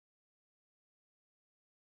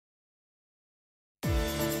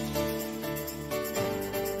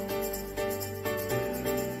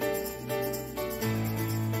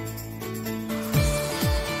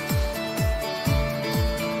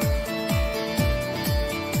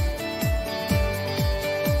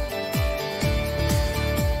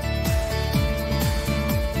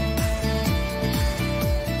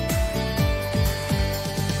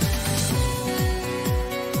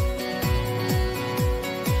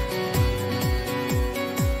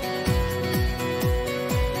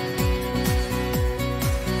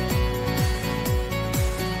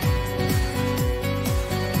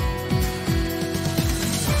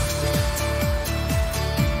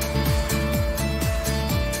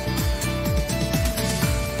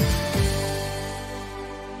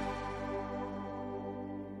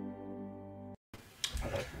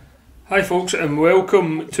Hi folks, and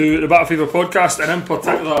welcome to the Battle Fever podcast, and in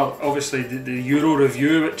particular obviously the Euro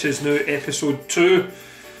review, which is now episode 2.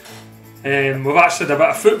 We've actually had a bit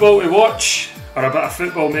of football to watch, or a bit of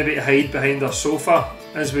football maybe to hide behind our sofa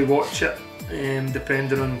as we watch it,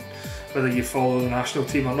 depending on whether you follow the national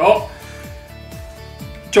team or not.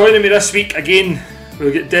 Joining me this week again,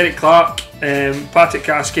 we'll get Derek Clark, Patrick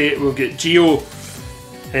Cascade, we'll get Geo,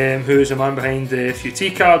 who is the man behind the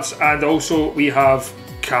FUT cards, and also we have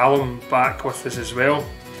Callum back with us as well.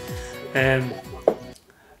 How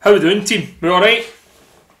are we doing, team? We alright?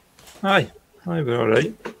 Hi, we're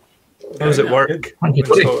alright. I was at work when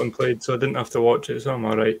Scotland played, so I didn't have to watch it, so I'm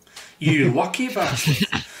alright. You lucky bastard.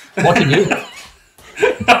 Lucky you.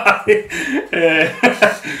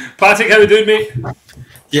 Patrick, how are we doing, mate?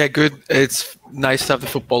 Yeah, good. It's nice to have the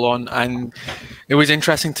football on, and it was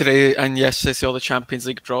interesting today and yesterday to see all the Champions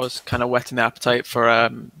League draws, kind of whetting the appetite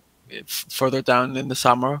for further down in the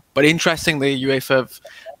summer. But interestingly, UEFA have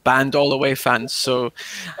banned all away fans, so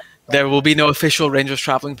there will be no official Rangers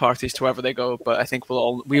travelling parties to wherever they go. But I think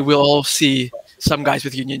we will all see some guys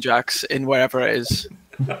with Union Jacks in wherever it is.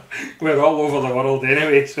 We're all over the world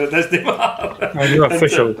anyway, so it doesn't matter.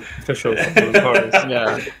 Official parties.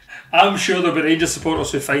 Yeah. I'm sure there'll be Rangers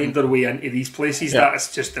supporters who find their way into these places. Yeah.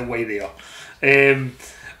 That's just the way they are.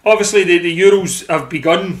 Obviously, the Euros have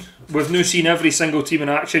begun. We've now seen every single team in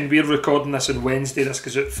action. We're recording this on Wednesday. This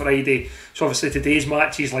goes out Friday. So obviously today's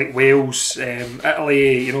matches like Wales,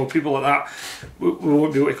 Italy, people like that, we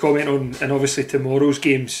won't be able to comment on. And obviously tomorrow's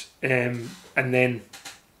games, and then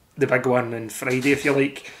the big one on Friday, if you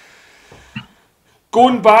like.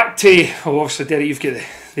 Going back to, obviously Derry, you've got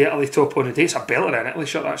the Italy top on the day. It's a belter in Italy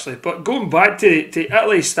shirt actually. But going back to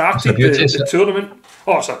Italy started the tournament.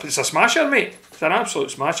 Oh, it's a smasher, mate. It's an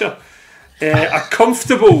absolute smasher. A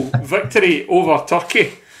comfortable victory over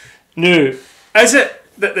Turkey. Now, is it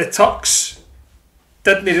that the Turks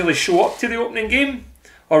didn't really show up to the opening game,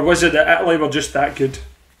 or was it that Italy were just that good?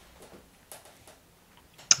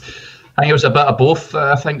 I think it was a bit of both,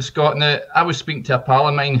 I think, Scott. Now, I was speaking to a pal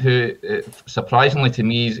of mine who, surprisingly to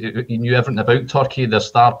me, he knew everything about Turkey, their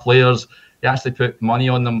star players. He actually put money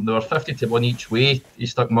on them. They were 50-1 each way. He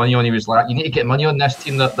stuck money on. He was like, you need to get money on this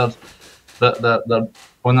team. They're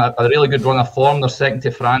on a really good run of form. They're second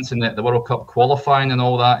to France in the World Cup qualifying and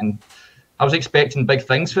all that. And I was expecting big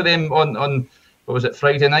things for them on what was it,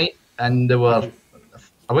 Friday night? And they were,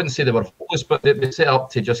 I wouldn't say they were hopeless, but they set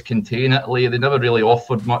up to just contain Italy. They never really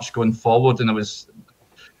offered much going forward, and I was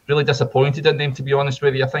really disappointed in them, to be honest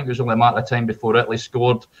with you. I think it was only a matter of time before Italy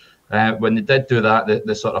scored. When they did do that,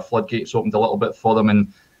 the sort of floodgates opened a little bit for them,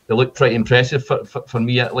 and they looked pretty impressive for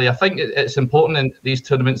me, Italy. I think it's important in these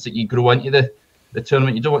tournaments that you grow into the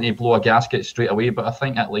tournament. You don't want to blow a gasket straight away, but I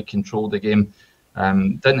think Italy controlled the game.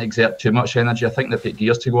 Didn't exert too much energy. I think they've got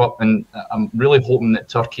gears to go up, and I'm really hoping that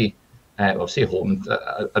Turkey, I'd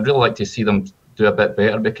really like to see them do a bit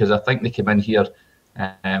better, because I think they came in here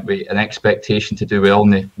with an expectation to do well,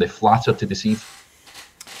 and they flattered to deceive.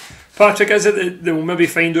 Patrick, is it that they'll maybe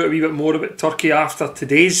find out a wee bit more about Turkey after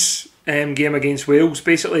today's game against Wales?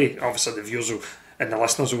 Basically, obviously the viewers and the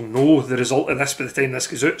listeners will know the result of this by the time this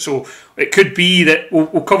goes out, so it could be that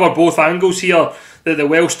we'll cover both angles here, that the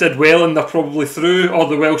Welsh did well and they're probably through, or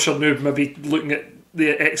the Welsh are now maybe looking at the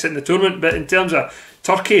exit in the tournament. But in terms of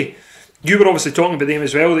Turkey, you were obviously talking about them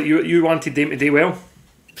as well, that you wanted them to do well.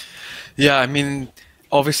 Yeah, I mean,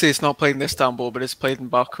 obviously it's not played in Istanbul, but it's played in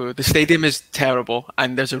Baku. The stadium is terrible,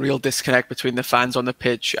 and there's a real disconnect between the fans on the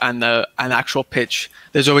pitch and an actual pitch.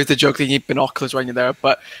 There's always the joke that you need binoculars when you're there,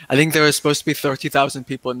 but I think there is supposed to be 30,000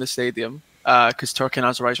 people in the stadium, because Turkey and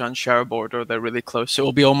Azerbaijan share a border. They're really close, so it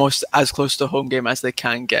will be almost as close to a home game as they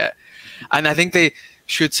can get. And I think they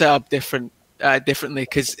should set up differently,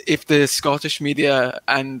 because if the Scottish media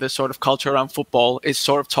and the sort of culture around football is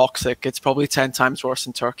sort of toxic, it's probably 10 times worse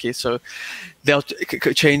in Turkey. So they'll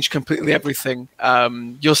change completely everything.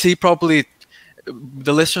 You'll see probably,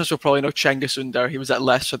 the listeners will probably know Cengiz Ünder. He was at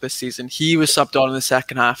Leicester this season. He was subbed on in the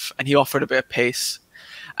second half, and he offered a bit of pace,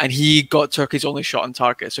 and he got Turkey's only shot on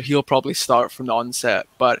target. So he'll probably start from the onset.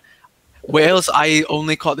 But Wales, I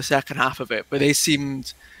only caught the second half of it, but the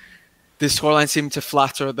scoreline seemed to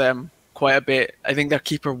flatter them quite a bit. I think their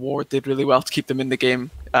keeper Ward did really well to keep them in the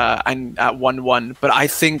game, and at 1-1. But I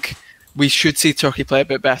think we should see Turkey play a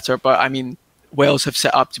bit better. But I mean, Wales have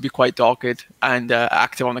set up to be quite dogged and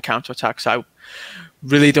active on the counter-attack. So I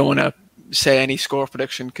really don't want to say any score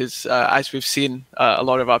prediction, because as we've seen, a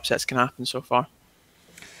lot of upsets can happen so far.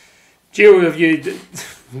 Geo, have you,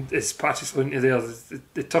 as Patrick's looking to there,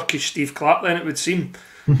 the Turkish Steve Clark then, it would seem.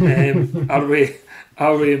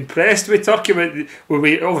 Are we impressed with Turkey?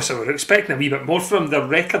 Obviously we're expecting a wee bit more from them. Their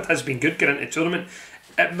record has been good going into the tournament.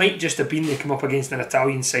 It might just have been they come up against an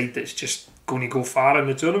Italian side that's just going to go far in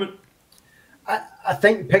the tournament. I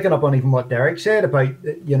think, picking up on even what Derek said about,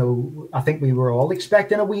 I think we were all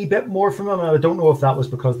expecting a wee bit more from them. And I don't know if that was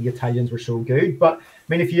because the Italians were so good. But I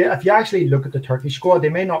mean, if you actually look at the Turkish squad, they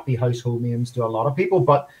may not be household names to a lot of people,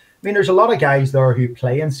 but I mean, there's a lot of guys there who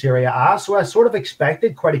play in Serie A, so I sort of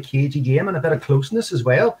expected quite a cagey game and a bit of closeness as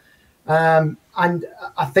well. And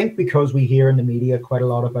I think because we hear in the media quite a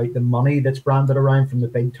lot about the money that's branded around from the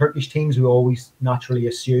big Turkish teams, we always naturally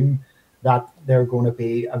assume that they're going to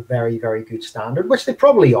be a very, very good standard, which they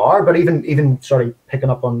probably are. But even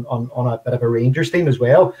picking up on a bit of a Rangers team as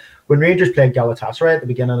well, when Rangers played Galatasaray at the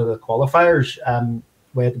beginning of the qualifiers,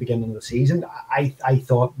 way at the beginning of the season, I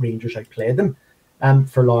thought Rangers outplayed them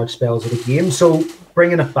for large spells of the game. So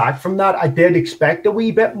bringing it back from that, I did expect a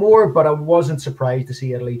wee bit more, but I wasn't surprised to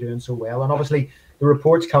see Italy doing so well. And obviously the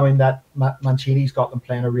reports coming that Mancini's got them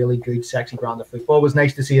playing a really good, sexy brand of football was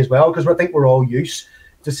nice to see as well, because I think we're all used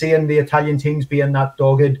to seeing the Italian teams being that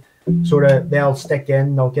dogged, sort of, they'll stick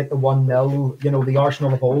in, they'll get the 1-0, the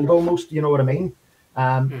Arsenal of old almost, you know what I mean?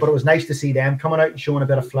 But it was nice to see them coming out and showing a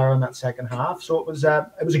bit of flair in that second half. So it was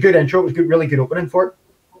a good intro. It was a really good opening for it.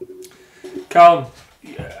 Callum,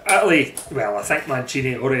 Italy, well, I think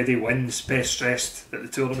Mancini already wins best dressed at the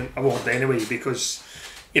tournament award anyway, because,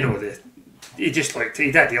 he looked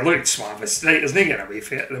suave, right? There's no getting away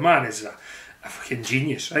from it. The man is a fucking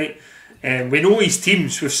genius, right? We know his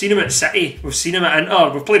teams. We've seen him at City. We've seen him at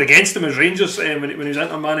Inter. We've played against him as Rangers when he was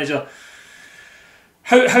Inter manager.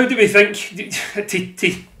 How do we think,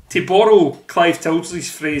 to borrow Clive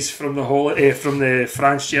Tildesley's phrase from the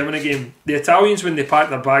France-Germany game, the Italians, when they pack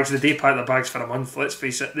their bags, they pack their bags for a month, let's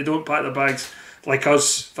face it. They don't pack their bags like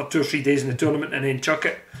us for 2 or 3 days in the tournament and then chuck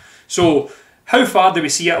it. So how far do we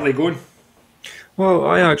see Italy going? Well,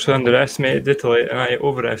 I actually underestimated Italy and I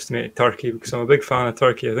overestimated Turkey, because I'm a big fan of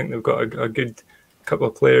Turkey. I think they've got a good couple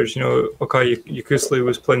of players. Okay, Yokuslu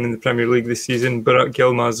was playing in the Premier League this season, Burak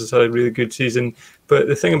Yilmaz has had a really good season. But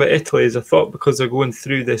the thing about Italy is, I thought because they're going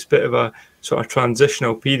through this bit of a sort of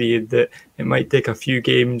transitional period, that it might take a few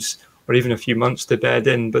games or even a few months to bed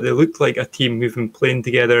in. But they looked like a team who've been playing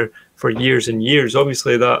together for years and years.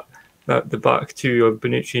 Obviously, that the back two of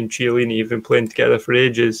Bonucci and Chiellini have been playing together for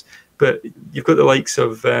ages. But you've got the likes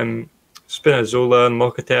of Spinazzola and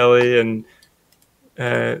Locatelli and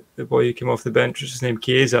the boy who came off the bench, what's his name,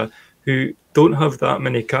 Chiesa, who don't have that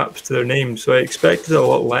many caps to their name. So I expected a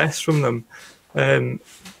lot less from them.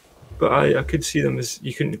 But I could see them as,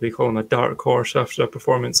 you couldn't really call them a dark horse after a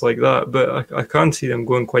performance like that, but I can see them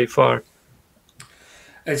going quite far.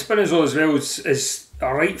 And Spinazzola as well is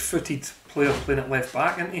a right-footed player playing at left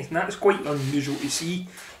back, isn't he? And that's quite unusual to see,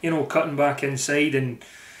 cutting back inside. And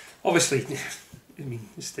obviously, I mean,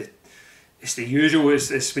 it's the usual.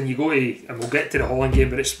 It's when you go to, and we'll get to the Holland game,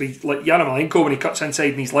 but it's like Yarmolenko when he cuts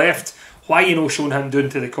inside and he's left. Why showing him doing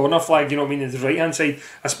to the corner flag? You know what I mean? The right hand side.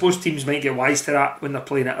 I suppose teams might get wise to that when they're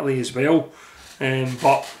playing Italy as well.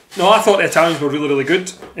 But no, I thought the Italians were really, really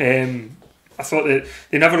good. I thought that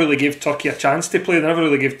they never really gave Turkey a chance to play. They never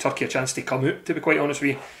really gave Turkey a chance to come out, to be quite honest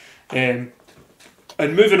with you. And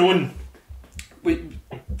moving on, we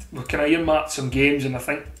kind of earmarked some games, and I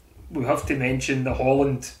think we have to mention the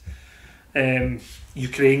Holland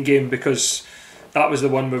Ukraine game, because that was the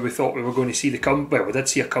one where we thought we were going to see we did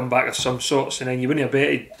see a comeback of some sorts, and then you wouldn't have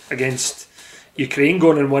betted against Ukraine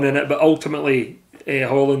going and winning it, but ultimately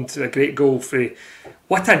Holland, a great goal for,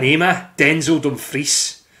 what a name, Denzel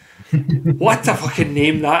Dumfries. What a fucking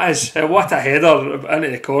name that is. What a header into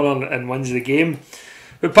the corner and wins the game.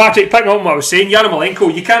 But Patrick, picking up what I was saying,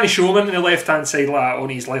 Yarmolenko, you can't show him in the left hand side like that on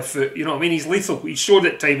his left foot, you know what I mean? He's lethal. He's showed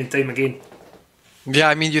it time and time again. Yeah,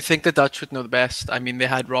 I mean, you think the Dutch would know the best. I mean, they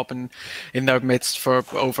had Robben in their midst for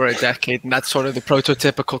over a decade, and that's sort of the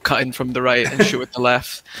prototypical cut in from the right and shoot with the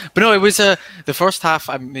left. But no, it was the first half.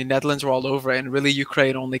 I mean, Netherlands were all over it, and really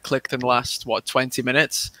Ukraine only clicked in the last 20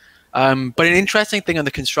 minutes. But an interesting thing on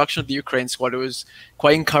the construction of the Ukraine squad, it was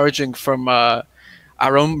quite encouraging from our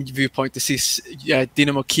own viewpoint to see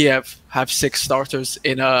Dynamo Kiev have 6 starters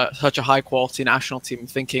in such a high quality national team,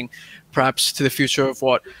 thinking perhaps to the future of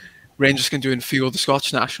what Rangers can do and fuel the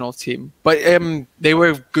Scottish national team. But they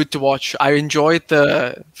were good to watch. I enjoyed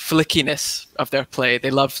the flickiness of their play. They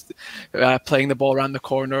loved playing the ball around the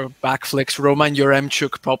corner, back flicks. Roman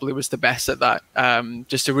Yaremchuk probably was the best at that.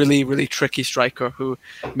 Just a really, really tricky striker who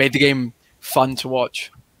made the game fun to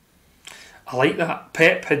watch. I like that.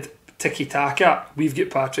 Pep had tiki-taka. We've got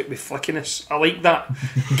Patrick with flickiness. I like that.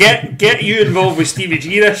 Get you involved with Stevie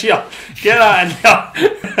G this year. Get that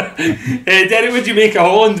in there. Derek, what do you make of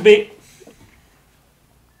Holland, mate?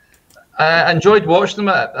 I enjoyed watching them.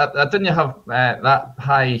 I didn't have that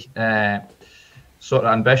high sort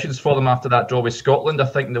of ambitions for them after that draw with Scotland. I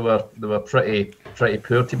think they were pretty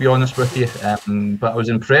poor, to be honest with you. But I was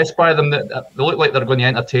impressed by them. They look like they're going to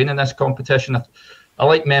entertain in this competition. I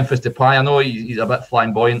like Memphis Depay. I know he's a bit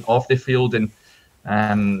flamboyant off the field,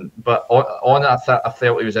 but on it, I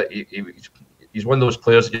felt he's one of those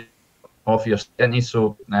players off your skinny.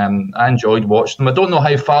 So I enjoyed watching them. I don't know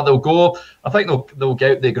how far they'll go. I think they'll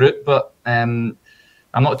get out the group, but I'm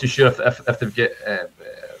not too sure if they've got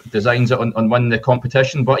designs on winning the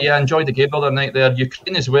competition. But yeah, I enjoyed the game the other night there.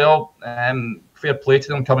 Ukraine as well. Fair play to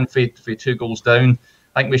them, coming for 2 goals down.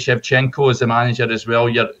 I think with Shevchenko as the manager as well,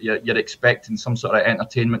 you're expecting some sort of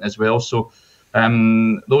entertainment as well. So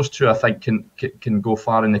those two, I think, can go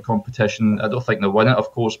far in the competition. I don't think they'll win it,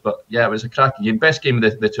 of course, but yeah, it was a cracking game. Best game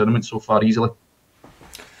of the tournament so far, easily.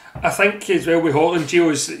 I think as well with Holland,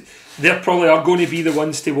 Geo, they probably are going to be the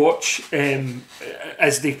ones to watch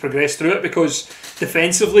as they progress through it, because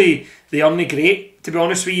defensively they aren't great, to be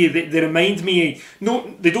honest with you. They remind me,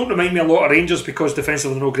 no, they don't remind me a lot of Rangers because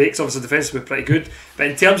defensively they're not great, because obviously defensively pretty good, but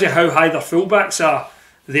in terms of how high their fullbacks are,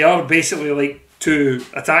 they are basically like 2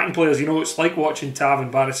 attacking players. You know, it's like watching Tav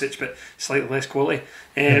and Barisic, but slightly less quality.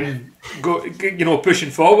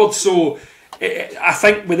 Pushing forward. So I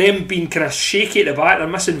think with them being kind of shaky at the back, they're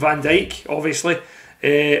missing Van Dijk, obviously,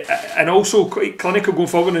 and also quite clinical going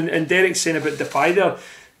forward. And Derek's saying about Depay there.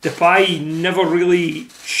 Depay never really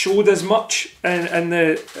showed as much in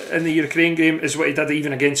the Ukraine game as what he did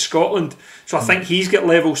even against Scotland. So I think he's got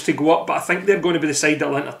levels to go up, but I think they're going to be the side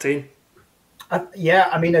that'll entertain. Yeah,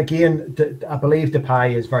 I mean, again, I believe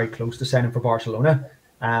Depay is very close to signing for Barcelona.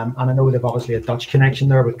 And I know they've obviously a Dutch connection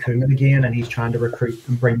there with Koeman again, and he's trying to recruit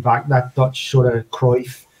and bring back that Dutch sort of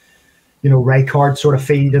Cruyff, Rijkaard sort of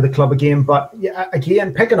feel to the club again. But yeah,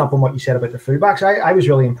 again, picking up on what you said about the fullbacks, I was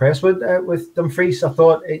really impressed with Dumfries. I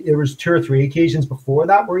thought there was 2 or 3 occasions before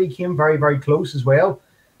that where he came very, very close as well.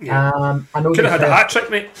 Yeah. I know could have had a hat trick,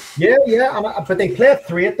 mate. Yeah, but they play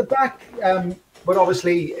 3 at the back. But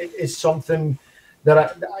obviously, it's something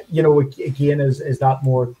that again is that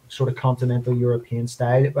more sort of continental European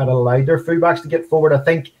style that allowed their fullbacks to get forward. I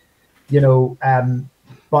think,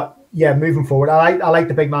 but yeah, moving forward, I like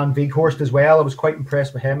the big man Weghorst as well. I was quite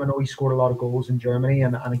impressed with him. I know he scored a lot of goals in Germany,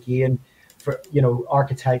 and again, for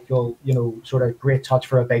archetypal, sort of great touch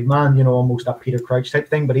for a big man, almost that Peter Crouch type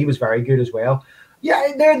thing. But he was very good as well.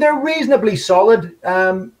 Yeah, they're reasonably solid.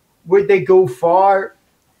 Would they go far?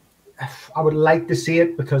 I would like to see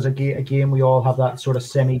it, because again, we all have that sort of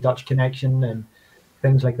semi-Dutch connection and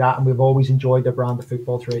things like that, and we've always enjoyed their brand of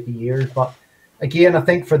football throughout the years. But again, I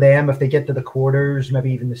think for them, if they get to the quarters, maybe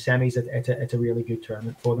even the semis, it's a really good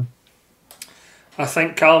tournament for them. I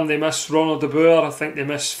think, Callum, they miss Ronald de Boer. I think they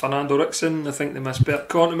miss Fernando Rickson. I think they miss Bert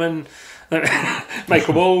Konteman,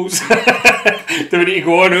 Michael Bowles. Do we need to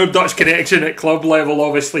go on? Our Dutch connection at club level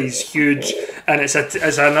obviously is huge, and it's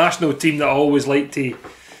a national team that I always like to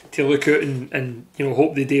look at and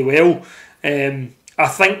hope they do well. I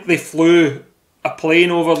think they flew a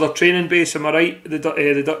plane over their training base, am I right,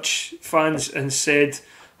 the Dutch fans, and said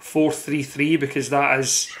 4-3-3 because that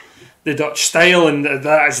is the Dutch style and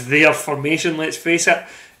that is their formation, let's face it.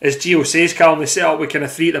 As Gio says, Callum, they set up with kind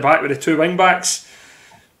of 3 at the back with the 2 wing backs.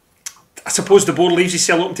 I suppose the board leaves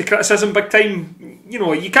himself open to criticism big time.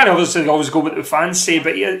 You can't obviously always go with what the fans say,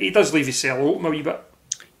 but he does leave himself open a wee bit.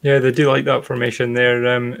 Yeah, they do like that formation there,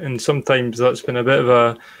 and sometimes that's been a bit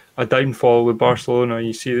of a downfall with Barcelona.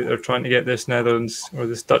 You see that they're trying to get this Netherlands or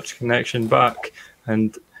this Dutch connection back,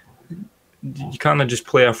 and you can't just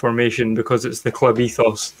play a formation because it's the club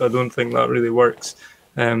ethos. I don't think that really works.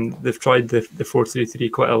 They've tried the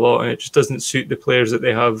 4-3-3 quite a lot, and it just doesn't suit the players that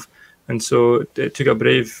they have, and so it took a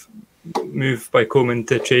brave move by Koeman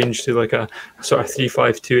to change to like a sort of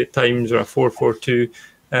 3-5-2 at times or a 4-4-2.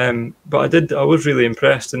 But I was really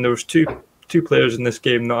impressed, and there was two players in this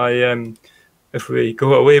game that if we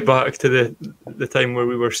go away back to the time where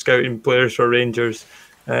we were scouting players for Rangers,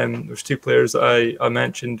 there was 2 players that I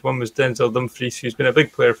mentioned. One was Denzel Dumfries, who's been a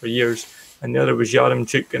big player for years, and the other was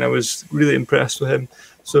Yaremchuk, and I was really impressed with him.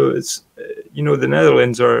 So it's the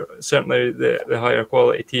Netherlands are certainly the higher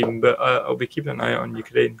quality team, but I'll be keeping an eye on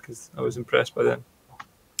Ukraine because I was impressed by them.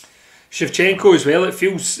 Shevchenko as well. It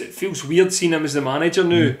feels weird seeing him as the manager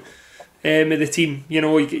now of the team.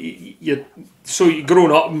 You're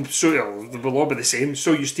growing up, and so we'll all be the same.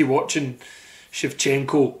 So used to watching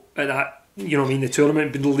Shevchenko at that you know what I mean, the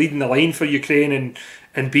tournament, been leading the line for Ukraine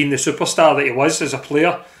and being the superstar that he was as a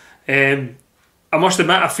player. I must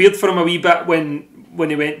admit, I feared for him a wee bit when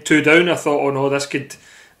he went 2 down. I thought, oh no, this could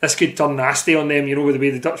turn nasty on them, you know, with the way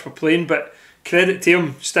the Dutch were playing. But credit to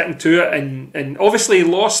him sticking to it, and obviously he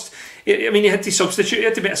lost. I mean, he had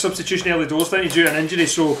to make a substitution early doors, didn't he, due to an injury,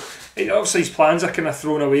 so obviously his plans are kind of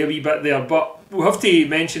thrown away a wee bit there. But we'll have to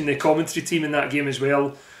mention the commentary team in that game as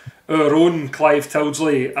well. Our own Clive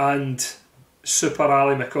Tildesley and Super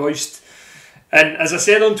Ali McCoist. And as I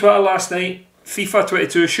said on Twitter last night, FIFA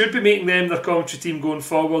 22 should be making them their commentary team going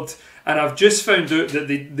forward. And I've just found out that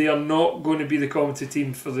they are not going to be the commentary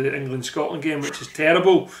team for the England-Scotland game, which is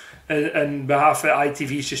terrible. On behalf of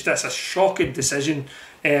ITV, that's a shocking decision.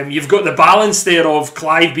 You've got the balance there of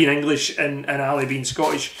Clive being English and Ali being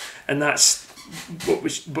Scottish, and that's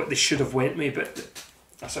what they should have went with. But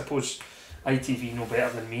I suppose ITV know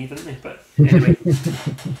better than me, didn't they? But anyway.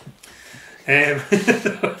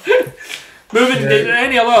 Moving,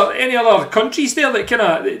 any other countries there that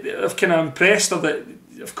have kind of impressed or that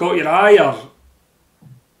have caught your eye? Or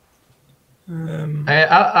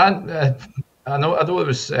I know it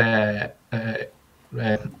was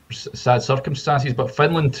sad circumstances, but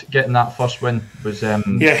Finland getting that first win was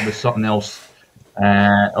something else.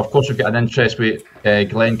 Of course, we've got an interest with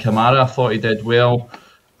Glenn Kamara. I thought he did well.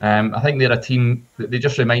 I think they're a team that they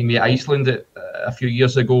just remind me of Iceland a few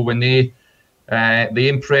years ago when they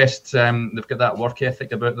impressed. They've got that work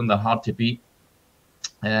ethic about them. They're hard to beat,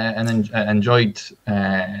 and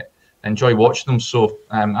enjoy watching them. So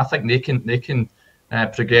I think they can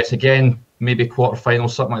progress again. Maybe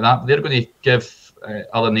quarterfinals, something like that. But they're going to give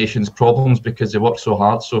other nations problems because they work so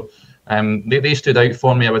hard. So they stood out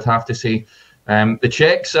for me, I would have to say. The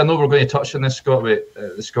Czechs, I know we're going to touch on this, Scott, with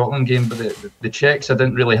the Scotland game, but the Czechs, I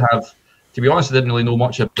didn't really have, to be honest, I didn't really know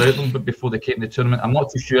much about them but before they came to the tournament. I'm not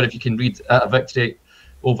too sure if you can read a victory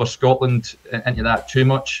over Scotland into that too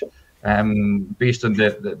much, based on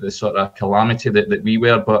the sort of calamity that we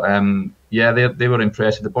were. But they were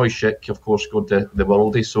impressive. The boy Schick, of course, scored the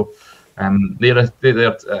worldie. So they're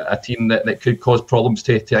a team that could cause problems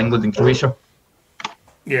to England and Croatia.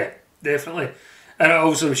 Yeah, definitely. And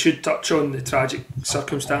also we should touch on the tragic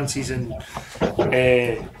circumstances in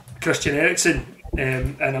Christian Eriksen.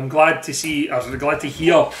 And I'm glad to hear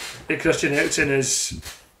that Christian Eriksen is,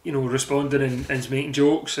 you know, responding and is making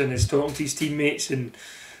jokes and is talking to his teammates and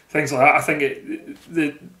things like that. I think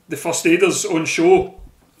the first aiders on show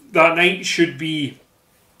that night should be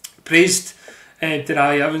praised.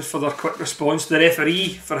 Denai Evans for their quick response, the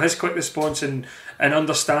referee for his quick response and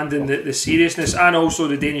understanding the seriousness, and also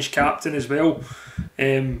the Danish captain as well.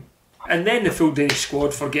 And then the full Danish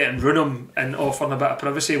squad for getting Runham and offering a bit of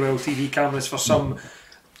privacy while TV cameras, for some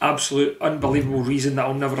absolute unbelievable reason that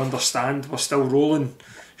I'll never understand, were still rolling,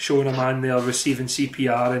 showing a man there receiving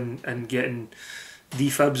CPR and getting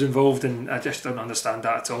defibs involved, and I just don't understand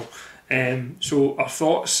that at all. So our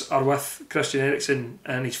thoughts are with Christian Eriksen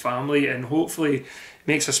and his family, and hopefully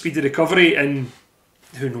makes a speedy recovery, and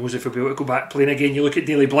who knows if he'll be able to go back playing again. You look at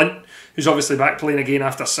Daley Blind, who's obviously back playing again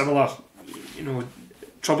after similar, you know,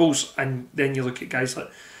 troubles, and then you look at guys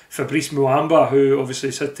like Fabrice Muamba, who obviously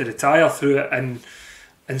has had to retire through it, and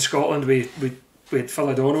in Scotland we had Phil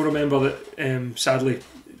O'Donnell, remember, that sadly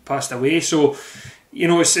passed away. So, you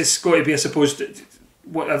know, it's got to be, I suppose,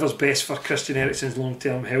 whatever's best for Christian Eriksen's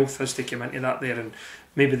long-term health has to come into that there, and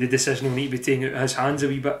maybe the decision will need to be taken out of his hands a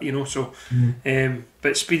wee bit, you know. So,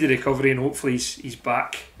 but speedy recovery, and hopefully he's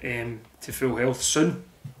back to full health soon.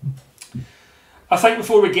 I think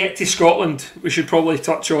before we get to Scotland, we should probably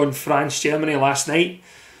touch on France-Germany last night.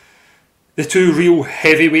 The two real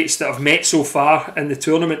heavyweights that have met so far in the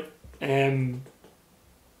tournament.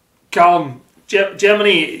 Callum,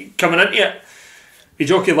 Germany coming into it, with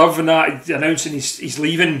Jockey Love and that announcing he's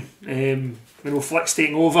leaving, you know, Flick's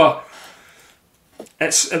taking over.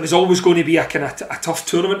 It was always going to be a kind of a tough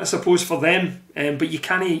tournament, I suppose, for them. But you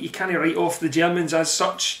can't write off the Germans as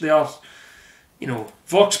such. They are, you know,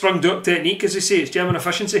 Volksprung durch Technik, as they say. It's German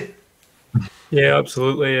efficiency. Yeah,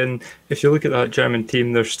 absolutely. And if you look at that German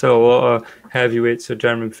team, there's still a lot of heavyweights of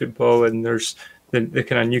German football, and there's the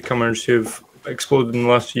kind of newcomers who've exploded in the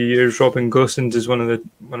last few years. Robin Gosens is one of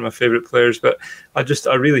my favourite players, but I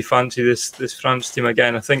really fancy this France team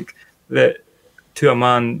again. I think that to a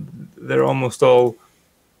man, they're almost all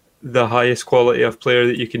the highest quality of player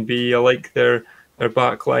that you can be. I like their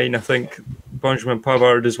back line. I think Benjamin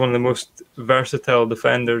Pavard is one of the most versatile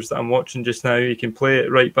defenders that I'm watching just now. He can play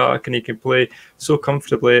at right back, and he can play so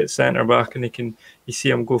comfortably at centre back, and you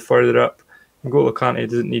see him go further up. N'Golo Kante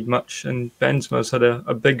doesn't need much, and Benzema's had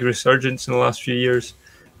a big resurgence in the last few years.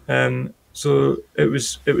 So it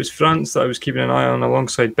was France that I was keeping an eye on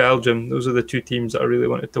alongside Belgium. Those are the two teams that I really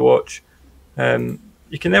wanted to watch.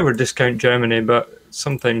 You can never discount Germany, but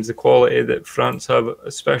sometimes the quality that France have,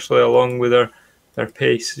 especially along with their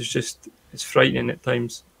pace, it's frightening at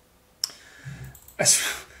times.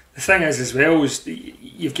 The thing is, as well, is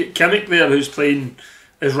you've got Kimmich there who's playing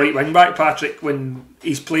as right wing back, Patrick, when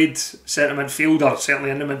he's played centre midfield or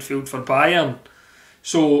certainly in the midfield for Bayern.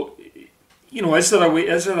 So, is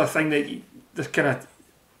there a thing that they're kind of,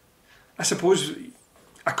 I suppose,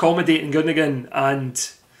 accommodating Gundogan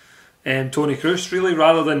and Toni Kroos really,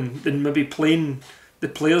 rather than maybe playing the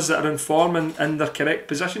players that are in form in their correct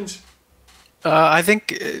positions? I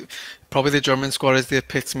think probably the German squad is the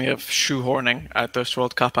epitome of shoehorning at this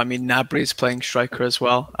World Cup. I mean, Gnabry's playing striker as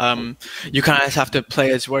well. You kind of have to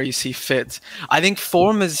play as where you see fit. I think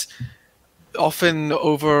form is often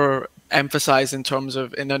overemphasized in terms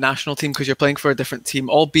of in the national team because you're playing for a different team.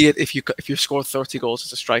 Albeit if you score 30 goals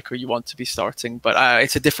as a striker, you want to be starting. But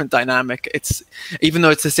it's a different dynamic. Even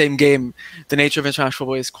though it's the same game, the nature of international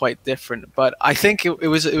football is quite different. But I think it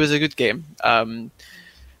was a good game.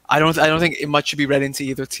 I don't think much should be read into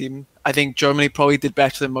either team. I think Germany probably did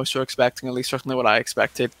better than most were expecting, at least certainly what I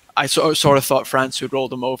expected. I sort of thought France would roll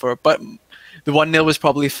them over, but the 1-0 was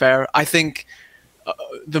probably fair. I think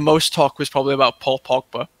the most talk was probably about Paul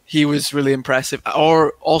Pogba. He was really impressive.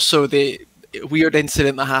 Or also the weird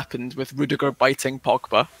incident that happened with Rudiger biting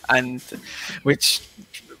Pogba, and which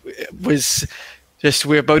was just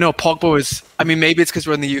weird. But no, Pogba was, I mean, maybe it's because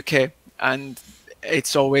we're in the UK and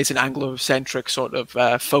it's always an Anglo-centric sort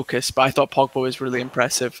of focus, but I thought Pogba was really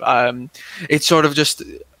impressive. It's sort of just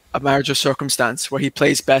a marriage of circumstance where he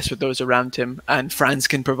plays best with those around him, and France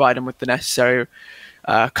can provide him with the necessary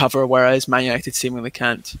cover, whereas Man United seemingly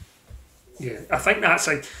can't. Yeah, I think that's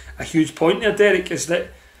a huge point there, Derek, is that,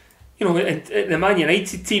 in the Man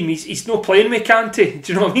United team, he's not playing with Kante.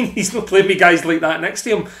 Do you know what I mean? He's not playing with guys like that next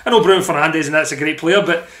to him. I know Bruno Fernandes, and that's a great player,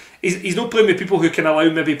 but he's not playing with people who can allow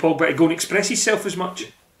maybe Pogba to go and express himself as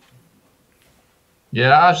much.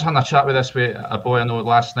 Yeah, I was having a chat with a boy I know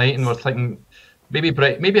last night, and we're thinking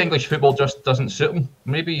maybe English football just doesn't suit him.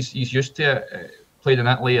 Maybe he's used to it, played in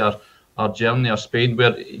Italy or Germany or Spain,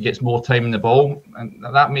 where he gets more time in the ball, and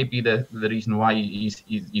that may be the reason why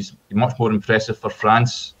he's much more impressive for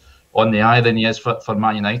France on the eye than he is for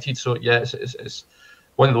Man United. So yeah, it's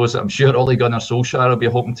one of those that I'm sure Ole Gunnar Solskjaer will be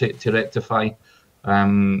hoping to rectify.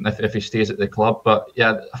 If he stays at the club. But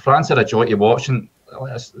yeah, France are a joy to watch, and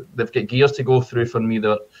they've got gears to go through for me.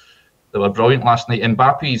 They were brilliant last night.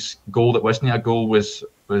 Mbappe's goal that wasn't a goal was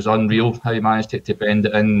unreal. How he managed to bend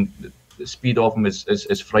it in. The speed of him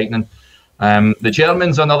is frightening. The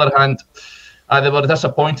Germans, on the other hand, they were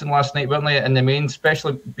disappointing last night, weren't they? In the main,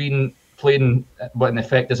 especially playing what in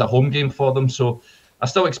effect is a home game for them. So I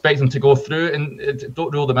still expect them to go through, and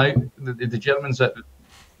don't rule them out. The Germans that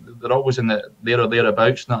they're always in there or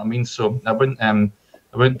thereabouts, you know what I mean? So I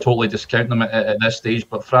wouldn't totally discount them at this stage,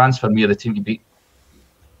 but France for me are the team to beat.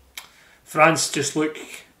 France just look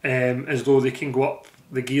as though they can go up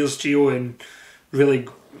the gears, Geo, and really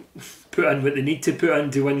put in what they need to put in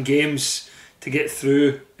to win games, to get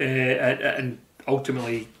through, and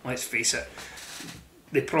ultimately, let's face it,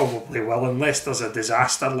 they probably will, unless there's a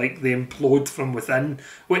disaster like they implode from within,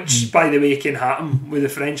 which by the way can happen with the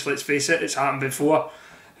French. Let's face it, it's happened before.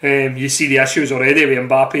 You see the issues already with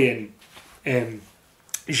Mbappe and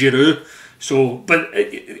Giroud. So, but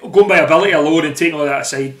going by ability alone and taking all that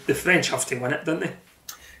aside, the French have to win it, don't they?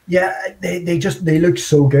 Yeah, they looked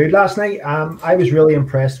so good last night. I was really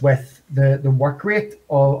impressed with the work rate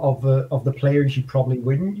of the players you probably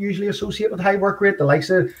wouldn't usually associate with high work rate. The likes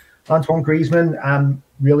of Antoine Griezmann,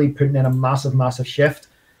 really putting in a massive shift.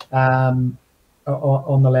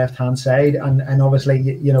 On the left-hand side, and obviously,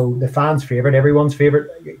 the fans' favourite, everyone's favourite,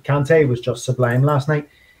 Kante was just sublime last night.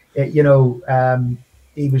 He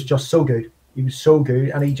was just so good. He was so good,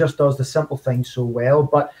 and he just does the simple things so well.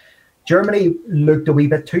 But Germany looked a wee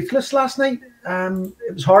bit toothless last night.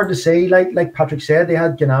 It was hard to say. Like Patrick said, they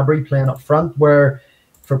had Gnabry playing up front, where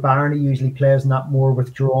for Bayern he usually plays in that more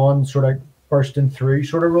withdrawn, sort of bursting through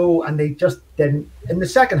sort of role, and they just didn't. In the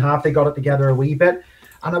second half, they got it together a wee bit,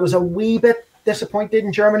 and I was a wee bit disappointed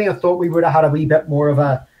in Germany. I thought we would have had a wee bit more of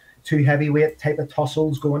a two heavyweight type of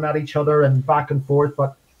tussles going at each other and back and forth.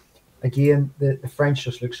 But again, the French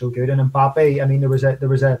just look so good. And Mbappe, I mean, there was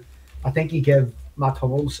a I think he gave Matt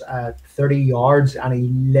Hummels 30 yards, and he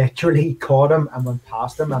literally caught him and went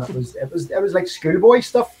past him, and it was like schoolboy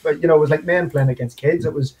stuff. But it was like men playing against kids.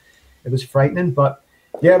 It was frightening, but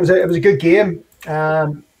yeah, it was a good game.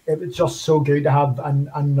 it was just so good to have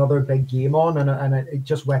another big game on, and it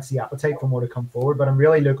just whets the appetite for more to come forward. But I'm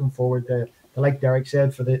really looking forward to like Derek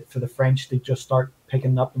said, for the French to just start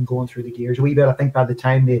picking up and going through the gears a wee bit. I think by the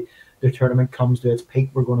time the tournament comes to its peak,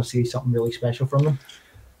 we're going to see something really special from them.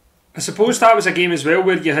 I suppose that was a game as well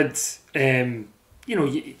where you had,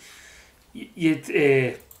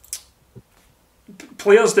 you'd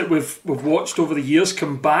players that we've watched over the years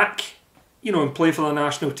come back, and play for the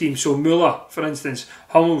national team. So Müller, for instance,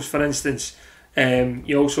 Hummels, for instance.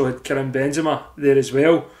 You also had Karim Benzema there as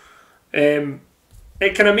well.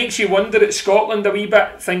 It kind of makes you wonder at Scotland a wee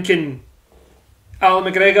bit, thinking,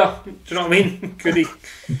 Alan McGregor, do you know what I mean?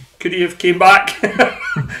 Could he have came back?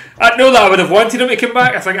 I know that I would have wanted him to come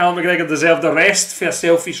back. I think Alan McGregor deserved a rest from a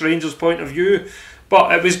selfish Rangers point of view.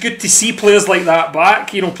 But it was good to see players like that back,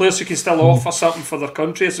 players who can still offer something for their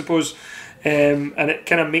country, I suppose. And it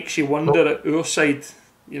kind of makes you wonder at our side,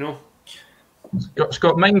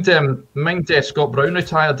 Scott, mind Scott Brown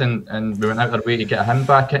retired and we went out our way to get him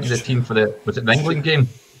back into the team for the England game.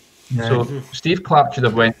 Yeah. So Steve Clarke should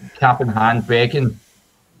have went cap in hand begging,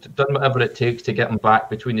 done whatever it takes to get him back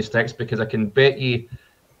between the sticks, because I can bet you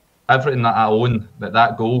everything that I own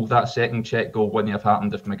that goal, that second check goal, wouldn't have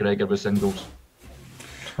happened if McGregor was in goals.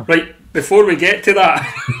 Right, before we get to that,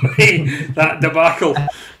 that debacle,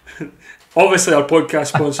 obviously our podcast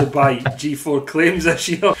sponsored by G4 Claims this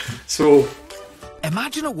year. So,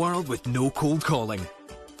 imagine a world with no cold calling.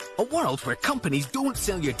 A world where companies don't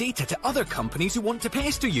sell your data to other companies who want to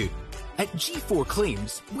pester you. At G4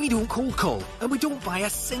 Claims, we don't cold call and we don't buy a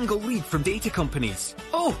single lead from data companies.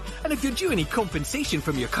 Oh, and if you're due any compensation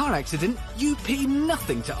from your car accident, you pay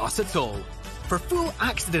nothing to us at all. For full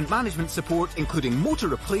accident management support, including motor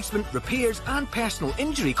replacement, repairs and personal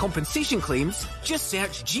injury compensation claims, just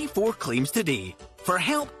search G4 Claims today. For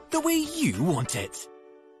help the way you want it.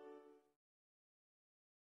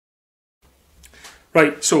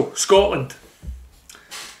 Right, so Scotland.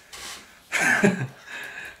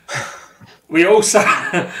 we all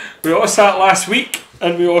sat last week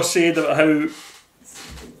and we all said about how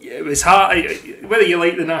it was hard, whether you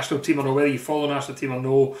like the national team or not, whether you follow the national team or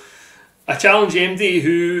no. I challenge MD,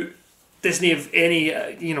 who doesn't have any,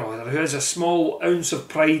 who has a small ounce of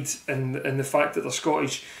pride in the fact that they're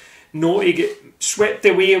Scottish, not to get swept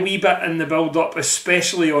away a wee bit in the build-up,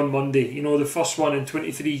 especially on Monday. The first one in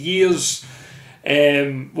 23 years.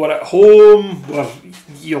 We're at home.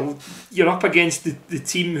 You're up against the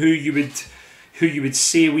team who you would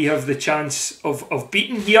say we have the chance of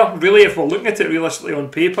beating here. Really, if we're looking at it realistically on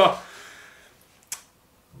paper.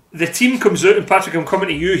 The team comes out, and Patrick, I'm coming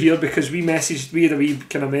to you here because we had a wee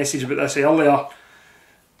kind of message about this earlier.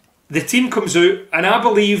 The team comes out, and I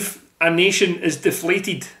believe a nation is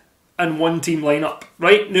deflated in one team lineup.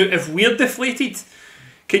 Right now, if we're deflated,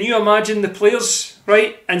 can you imagine the players?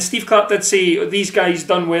 Right, and Steve Clarke did say these guys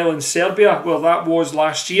done well in Serbia. Well, that was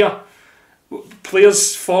last year.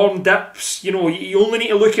 Players form dips. You only need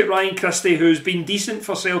to look at Ryan Christie, who's been decent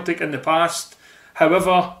for Celtic in the past.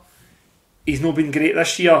 However, he's not been great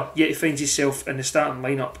this year, yet he finds himself in the starting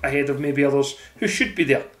lineup ahead of maybe others who should be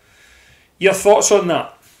there. Your thoughts on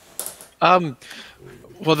that?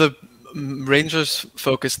 Well, the Rangers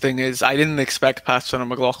focus thing is I didn't expect Patterson or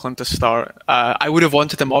McLaughlin to start. I would have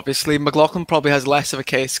wanted him, obviously. McLaughlin probably has less of a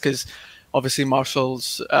case because obviously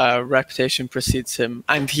Marshall's reputation precedes him,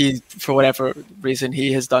 and he, for whatever reason,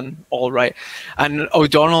 he has done all right. And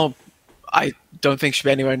O'Donnell, I don't think should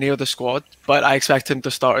be anywhere near the squad, but I expect him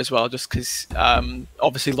to start as well, just because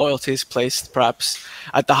obviously loyalty is placed perhaps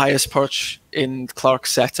at the highest perch in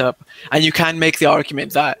Clarke's setup, and you can make the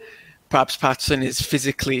argument that perhaps Patterson is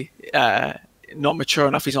physically not mature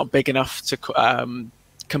enough, he's not big enough to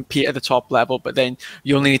compete at the top level, but then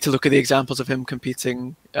you only need to look at the examples of him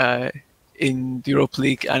competing in the Europa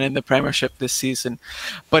League and in the Premiership this season.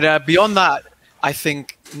 But beyond that, I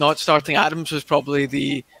think not starting Adams was probably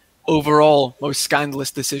the overall most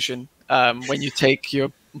scandalous decision when you take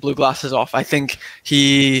your blue glasses off. I think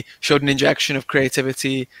he showed an injection of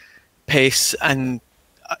creativity, pace, and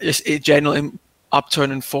just a general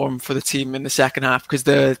upturn in form for the team in the second half, because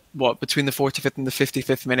between the 45th and the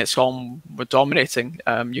 55th minute, Scotland were dominating.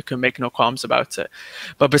 You can make no qualms about it.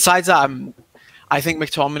 But besides that, I think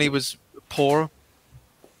McTominay was poor,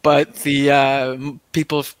 but the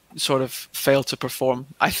people sort of failed to perform.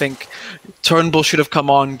 I think Turnbull should have come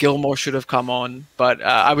on, Gilmore should have come on, but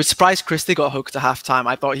I was surprised Christie got hooked at half-time.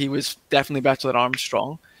 I thought he was definitely better than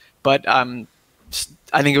Armstrong, but I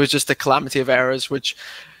think it was just a calamity of errors, which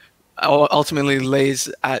ultimately lays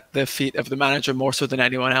at the feet of the manager more so than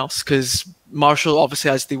anyone else, because Marshall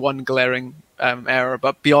obviously has the one glaring error,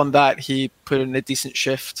 but beyond that he put in a decent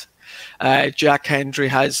shift. Jack Hendry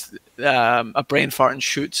has a brain fart and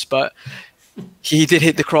shoots, but he did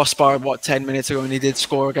hit the crossbar 10 minutes ago, and he did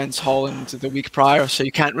score against Holland the week prior, so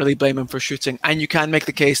you can't really blame him for shooting. And you can make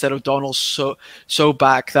the case that O'Donnell's so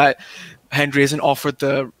back that Hendry isn't offered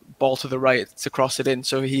the ball to the right to cross it in,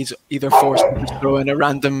 so he's either forced to throw in a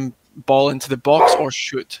random ball into the box or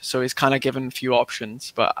shoot. So he's kind of given a few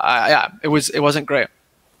options, but it wasn't great.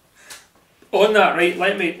 On that, right,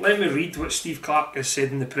 let me read what Steve Clarke has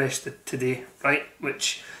said in the press today, right,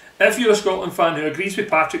 which, if you're a Scotland fan who agrees with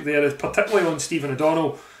Patrick there, is particularly on Stephen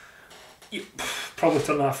O'Donnell, you probably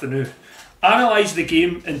turn off the new. Analyse the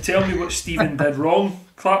game and tell me what Stephen did wrong,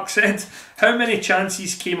 Clarke said. How many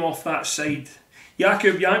chances came off that side?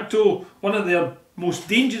 Jakub Jankto, one of their most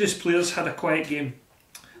dangerous players, had a quiet game.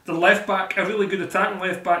 The left back, a really good attacking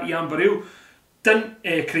left back, Jan Baril, didn't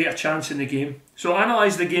create a chance in the game. So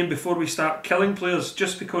analyse the game before we start killing players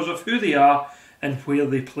just because of who they are and where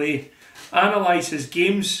they play. Analyse his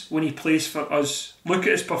games when he plays for us. Look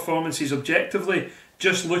at his performances objectively.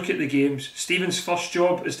 Just look at the games. Stephen's first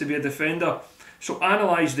job is to be a defender. So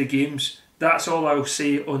analyse the games. That's all I'll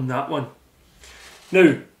say on that one.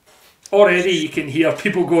 Now, already you can hear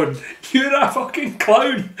people going, "You're a fucking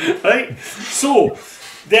clown," right? So,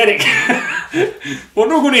 Derek, we're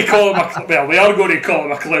not going to call him a... Well, we are going to call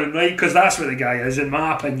him a clown, right? Because that's what the guy is, in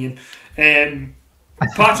my opinion.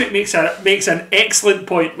 Patrick makes an excellent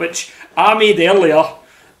point, which I made earlier,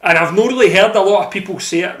 and I've not really heard a lot of people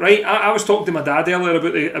say it, right? I was talking to my dad earlier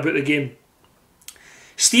about the game.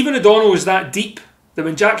 Stephen O'Donnell is that deep that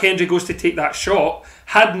when Jack Hendry goes to take that shot,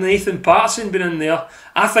 had Nathan Patterson been in there,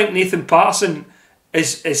 I think Nathan Patterson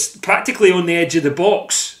is practically on the edge of the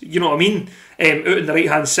box, you know what I mean, out on the right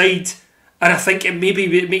hand side, and I think it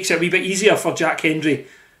makes it a wee bit easier for Jack Hendry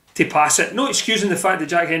to pass it. Not excusing the fact that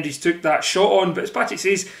Jack Hendry's took that shot on, but as Patrick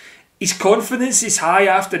says, his confidence is high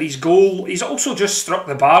after his goal. He's also just struck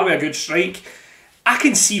the bar with a good strike. I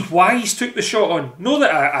can see why he's took the shot on. Not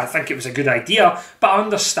that I think it was a good idea, but I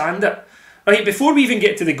understand it. Right, before we even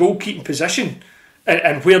get to the goalkeeping position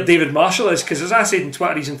and where David Marshall is, because as I said in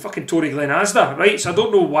Twitter, he's in fucking Tory Glen Asda, right? So I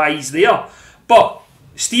don't know why he's there. But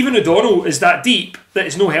Stephen O'Donnell is that deep that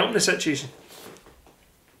it's no helping the situation.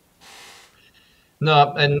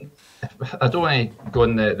 No, and I don't want to go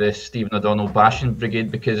on the Stephen O'Donnell bashing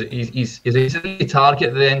brigade, because he's an easy target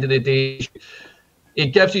at the end of the day. He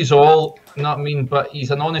gives his all, you know what I mean, but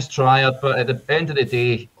he's an honest trier. But at the end of the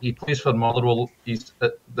day, he plays for Motherwell.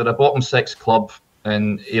 They're a bottom six club,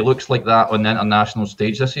 and he looks like that on the international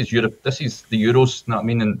stage. This is Europe. This is the Euros, you know what I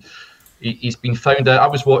mean? And he's been found out. I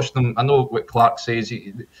was watching him. I know what Clarke says.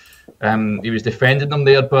 He was defending them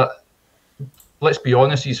there, but let's be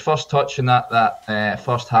honest, his first touch in that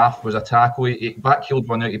first half was a tackle. He backheeled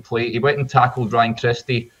one out of play. He went and tackled Ryan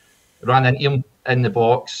Christie, ran into him in the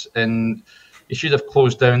box, and he should have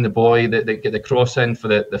closed down the boy that get the cross in for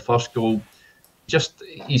the first goal. Just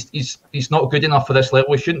he's not good enough for this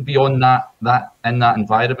level. He shouldn't be on that in that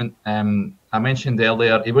environment. I mentioned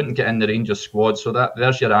earlier he wouldn't get in the Rangers squad, so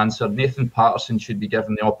there's your answer. Nathan Patterson should be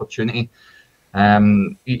given the opportunity.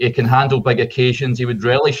 He can handle big occasions. He would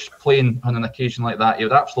relish playing on an occasion like that. He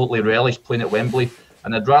would absolutely relish playing at Wembley,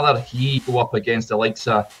 and I'd rather he go up against the likes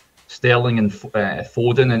of Sterling and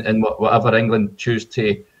Foden and whatever England choose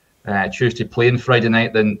to play on Friday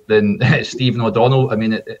night than Stephen O'Donnell. I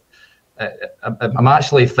mean, I'm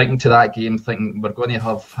actually thinking to that game, thinking we're going to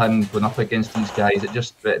have him going up against these guys.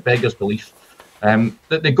 It beggars belief.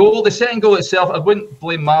 The second goal itself, I wouldn't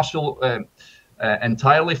blame Marshall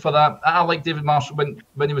entirely for that. I like David Marshall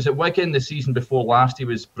when he was at Wigan the season before last. He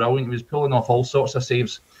was brilliant. He was pulling off all sorts of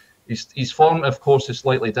saves. His form, of course, is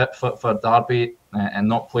slightly dipped for Derby and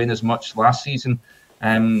not playing as much last season.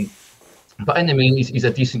 But in the main, he's a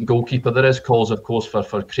decent goalkeeper. There is calls, of course,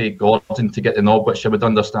 for Craig Gordon to get the nod, which I would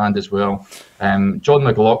understand as well. John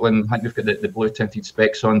McLaughlin, I think we've got the blue-tinted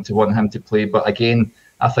specs on to want him to play. But again,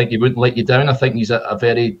 I think he wouldn't let you down. I think he's a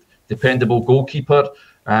very dependable goalkeeper.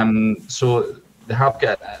 So they have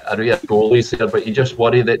got a array of goalies there, but you just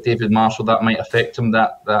worry that David Marshall, that might affect him,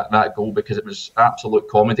 that goal, because it was absolute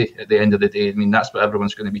comedy at the end of the day. I mean, that's what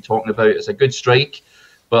everyone's going to be talking about. It's a good strike,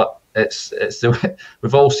 but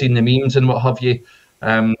we've all seen the memes and what have you,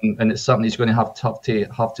 and it's something he's going to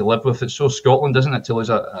have to live with. It's so Scotland, isn't it, to lose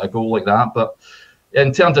a goal like that? But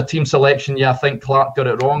in terms of team selection, yeah, I think Clarke got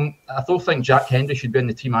it wrong. I don't think Jack Hendry should be in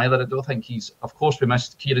the team either. I don't think of course we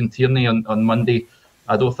missed Kieran Tierney on Monday.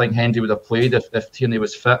 I don't think Hendry would have played if Tierney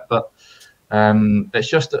was fit, but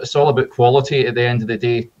it's all about quality at the end of the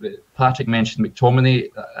day. Patrick mentioned McTominay.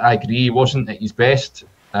 I agree, he wasn't at his best.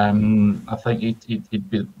 I think he'd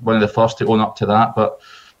be one of the first to own up to that, but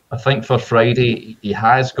I think for Friday he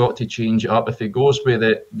has got to change it up. If he goes with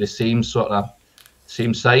the same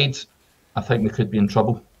same side, I think we could be in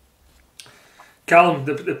trouble. Callum,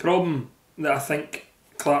 the problem that I think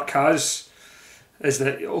Clark has is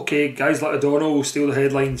that, okay, guys like O'Donnell will steal the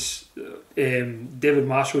headlines. David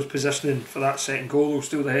Marshall's positioning for that second goal will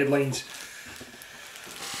steal the headlines.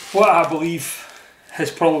 What I believe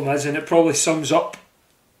his problem is, and it probably sums that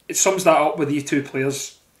up with these two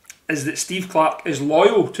players, is that Steve Clark is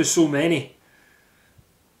loyal to so many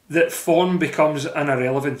that form becomes an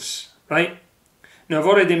irrelevance, right? Now, I've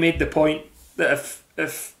already made the point that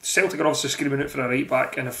if Celtic are obviously screaming out for a right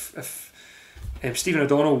back, and if Stephen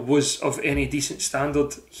O'Donnell was of any decent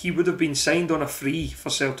standard, he would have been signed on a free for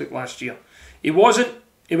Celtic last year. He wasn't.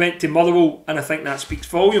 He went to Motherwell, and I think that speaks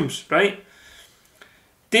volumes, right?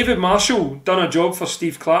 David Marshall done a job for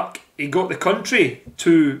Steve Clark. He got the country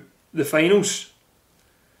to the finals.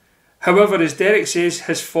 However, as Derek says,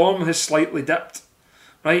 his form has slightly dipped.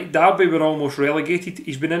 Right? Derby were almost relegated.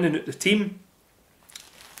 He's been in and out the team.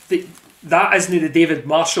 That isn't the David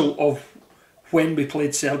Marshall of when we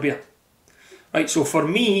played Serbia. Right? So for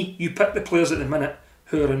me, you pick the players at the minute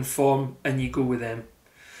who are in form and you go with them.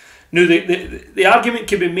 Now, the argument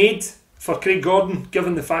can be made for Craig Gordon,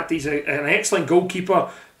 given the fact that he's an excellent goalkeeper,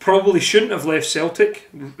 probably shouldn't have left Celtic,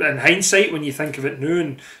 in hindsight, when you think of it now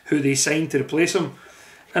and who they signed to replace him.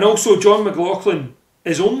 And also, John McLaughlin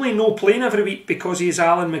is only no playing every week because he has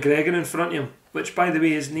Alan McGregor in front of him, which, by the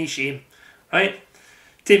way, is no shame. Right?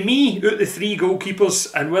 To me, out the three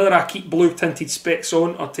goalkeepers, and whether I keep blue-tinted specs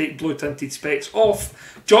on or take blue-tinted specs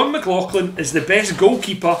off, John McLaughlin is the best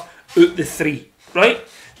goalkeeper out the three. Right?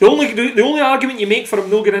 The only argument you make for him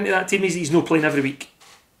not getting into that team is he's not playing every week.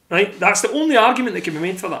 Right? That's the only argument that can be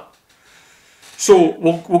made for that. So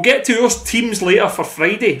we'll get to those teams later for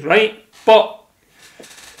Friday, right? But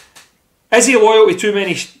is he loyal to too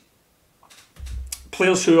many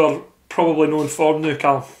players who are probably known for now,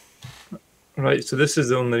 Callum? Right, so this is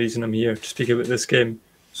the only reason I'm here, to speak about this game.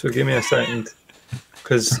 So give me a second,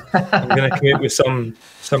 because I'm going to come out with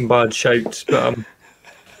some bad shouts, but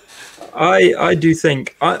I do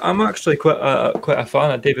think I'm actually quite a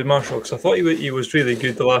fan of David Marshall, because I thought he was really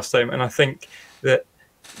good the last time, and I think that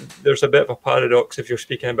there's a bit of a paradox if you're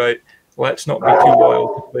speaking about let's not be too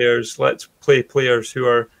loyal to players, let's play players who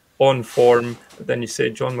are on form, but then you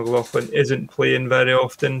say John McLaughlin isn't playing very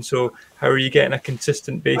often, so how are you getting a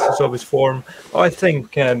consistent basis of his form? I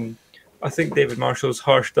think David Marshall's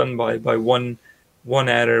harsh done by one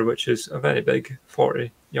error, which is a very big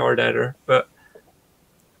 40-yard error, but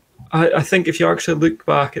I think if you actually look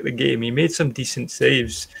back at the game, he made some decent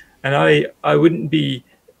saves, and I wouldn't be,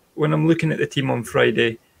 when I'm looking at the team on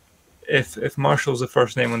Friday, if Marshall's the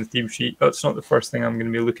first name on the team sheet, that's not the first thing I'm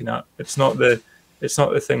going to be looking at. It's not the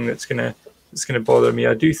thing that's going to bother me.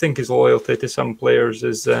 I do think his loyalty to some players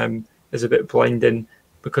is a bit blinding,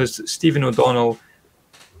 because Stephen O'Donnell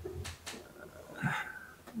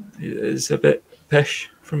is a bit pish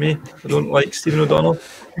for me. I don't like Stephen O'Donnell.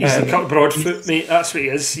 He's the cut Broadfoot, mate. That's what he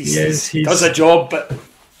is. He does a job, but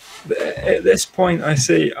at this point, I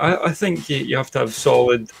think you have to have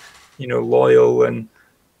solid, loyal and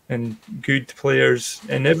good players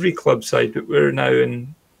in every club side. But we're now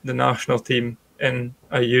in the national team in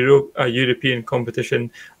a European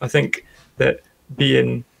competition. I think that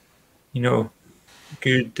being,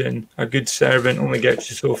 good and a good servant only gets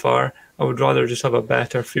you so far. I would rather just have a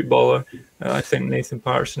better footballer. I think Nathan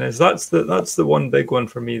Patterson is. That's the one big one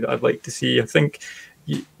for me that I'd like to see. I think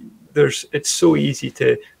it's so easy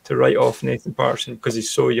to write off Nathan Patterson because he's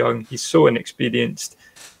so young, he's so inexperienced,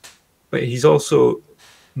 but he's also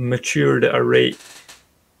matured at a rate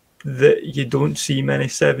that you don't see many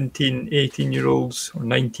 17, 18-year-olds or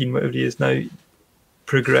 19, whatever he is now,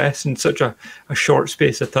 progress in such a short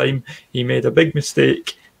space of time. He made a big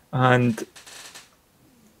mistake, and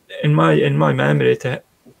in my memory to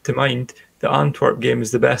mind, the Antwerp game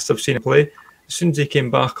is the best I've seen him play. As soon as he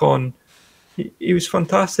came back on, he was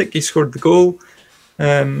fantastic. He scored the goal,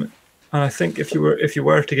 and I think if you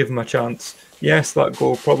were to give him a chance, yes, that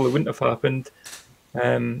goal probably wouldn't have happened.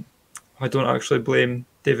 I don't actually blame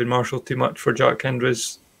David Marshall too much for Jack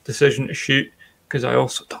Hendry's decision to shoot, because I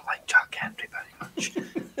also don't like Jack Hendry very much.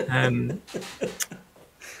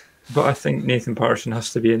 But I think Nathan Patterson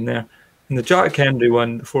has to be in there. And the Jack Hendry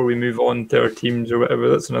one, before we move on to our teams or whatever,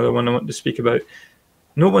 that's another one I want to speak about.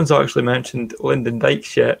 No one's actually mentioned Lyndon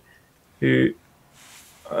Dykes yet, who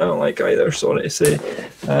I don't like either, sorry to say.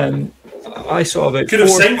 I saw about could have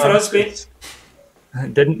signed for us, mate.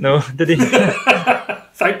 Didn't know, did he?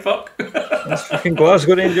 Thank fuck. That's fucking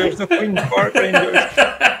Glasgow Rangers, no Queen's Park Rangers.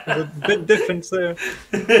 There's a big difference there.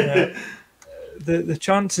 the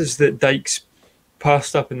chances that Dykes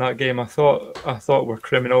passed up in that game, I thought were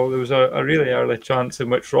criminal. There was a really early chance in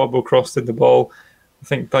which Robbo crossed in the ball. I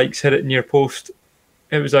think Dykes hit it near post.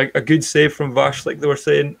 It was a good save from Vash, like they were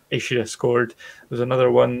saying. He should have scored. There was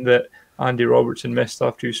another one that Andy Robertson missed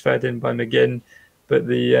after he was fed in by McGinn. But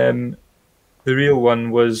the real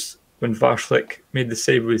one was when Vashlik made the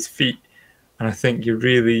save with his feet. And I think you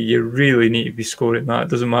really need to be scoring that. It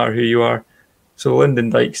doesn't matter who you are. So Lyndon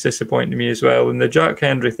Dykes disappointed me as well. And the Jack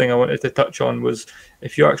Hendry thing I wanted to touch on was,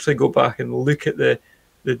 if you actually go back and look at the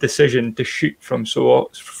decision to shoot from so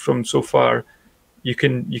far, you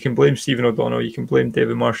can blame Stephen O'Donnell, you can blame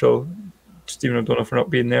David Marshall, Stephen O'Donnell for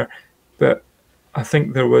not being there. But I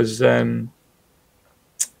think there was, I've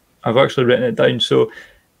actually written it down. So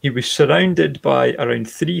he was surrounded by around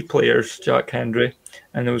 3 players, Jack Hendry,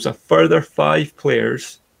 and there was a further 5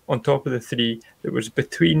 players on top of the 3 that was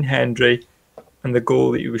between Hendry and the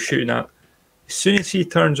goal that he was shooting at. As soon as he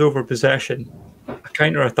turns over possession, a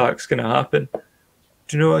counter-attack's going to happen.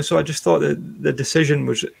 Do you know? So I just thought that the decision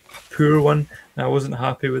was a poor one, and I wasn't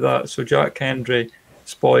happy with that. So Jack Hendry,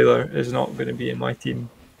 spoiler, is not going to be in my team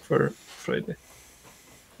for Friday.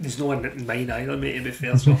 There's no one in mine either, mate, to be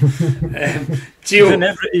fair. So.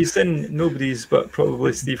 Geo, he's in nobody's, but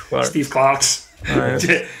probably Steve Clark's. Steve Clark's.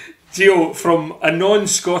 Geo, from a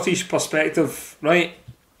non-Scottish perspective, right?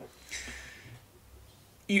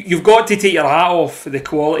 You've got to take your hat off for the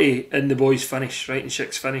quality in the boys' finish, right, and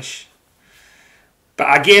Schick's finish.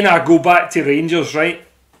 But again, I go back to Rangers, right?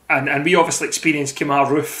 And we obviously experienced Kemar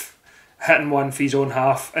Roof hitting one for his own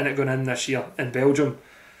half and it going in this year in Belgium.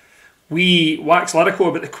 We wax lyrical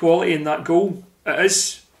about the quality in that goal. It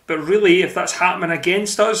is. But really, if that's happening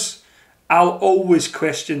against us, I'll always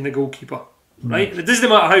question the goalkeeper, right? It doesn't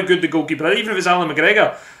matter how good the goalkeeper is. Even if it's Alan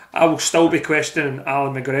McGregor, I will still be questioning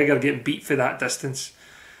Alan McGregor getting beat for that distance.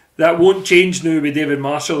 That won't change now with David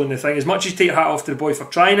Marshall and the thing. As much as you take your hat off to the boy for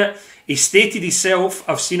trying it, he stated himself,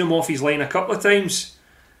 I've seen him off his line a couple of times,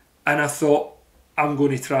 and I thought, I'm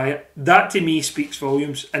going to try it. That to me speaks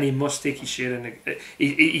volumes, and he must take his share in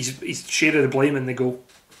his share of the blame in the goal.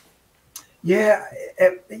 Yeah,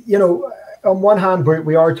 on one hand,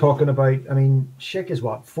 we are talking about, I mean, Schick is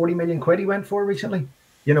what, 40 million quid he went for recently?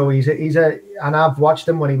 You know, he's a, and I've watched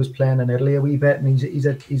him when he was playing in Italy a wee bit, and he's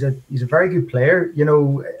a very good player. You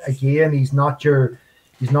know, again, he's not your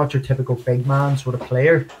typical big man sort of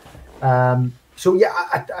player. So yeah,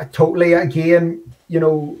 I totally, again, you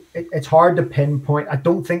know, it's hard to pinpoint. I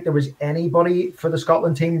don't think there was anybody for the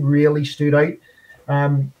Scotland team really stood out.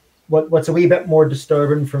 What's a wee bit more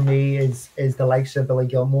disturbing for me is the likes of Billy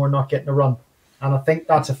Gilmore not getting a run, and I think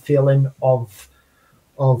that's a feeling of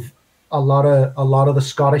a lot of the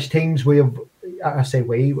Scottish teams. I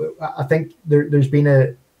think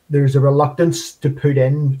there's a reluctance to put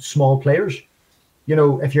in small players. You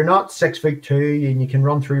know, if you're not 6'2" and you can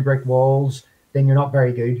run through brick walls, then you're not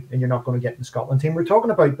very good and you're not going to get in the Scotland team. We're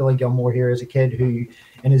talking about Billy Gilmore here as a kid who,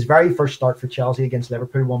 in his very first start for Chelsea against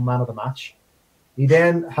Liverpool, won man of the match. He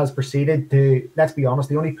then has proceeded to, let's be honest,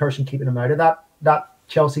 the only person keeping him out of that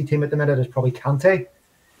Chelsea team at the minute is probably Kante.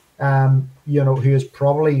 You know, who is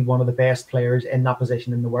probably one of the best players in that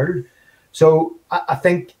position in the world. So I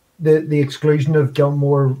think the exclusion of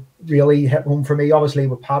Gilmore really hit home for me. Obviously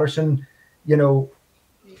with Patterson, you know,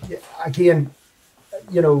 again,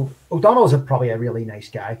 you know, O'Donnell's probably a really nice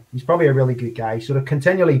guy. He's probably a really good guy. So to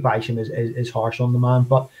continually bash him is harsh on the man.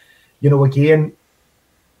 But, you know, again,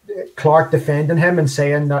 Clark defending him and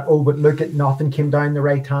saying that, oh, but look at nothing came down the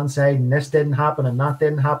right-hand side and this didn't happen and that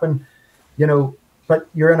didn't happen, you know. But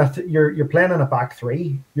you're playing in a back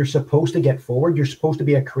three. You're supposed to get forward. You're supposed to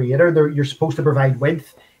be a creator. You're supposed to provide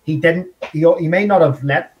width. He didn't. He may not have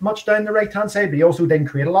let much down the right hand side, but he also didn't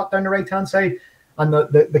create a lot down the right hand side. And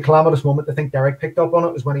the calamitous moment I think Derek picked up on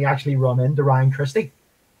it was when he actually run into Ryan Christie.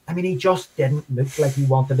 I mean, he just didn't look like he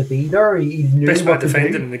wanted to be there. He knew best what to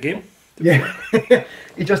defending do in the game. Yeah,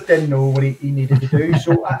 he just didn't know what he needed to do.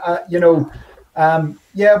 So you know.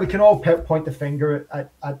 Yeah, we can all point the finger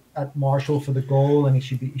at Marshall for the goal, and he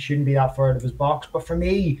shouldn't be that far out of his box. But for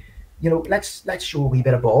me, you know, let's show a wee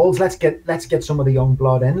bit of balls. Let's get some of the young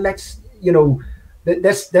blood in. You know,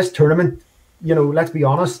 this tournament, you know, let's be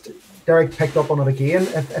honest. Derek picked up on it again.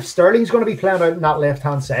 If Sterling's going to be playing out on that left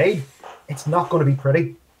hand side, it's not going to be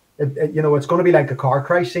pretty. You know, it's going to be like a car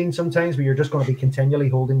crash scene sometimes, where you're just going to be continually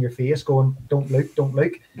holding your face, going, "Don't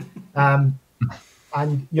look."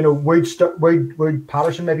 And, you know, would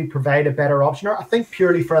Patterson maybe provide a better option? Or I think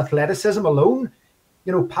purely for athleticism alone,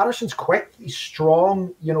 you know, Patterson's quick, he's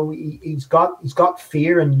strong, you know, he's got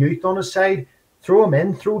fear and youth on his side. Throw him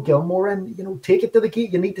in, throw Gilmore in, you know, take it to the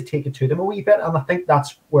gate. You need to take it to them a wee bit. And I think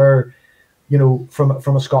that's where you know, from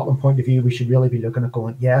a Scotland point of view, we should really be looking at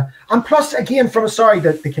going, yeah. And plus, again,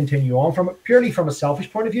 to continue on, purely from a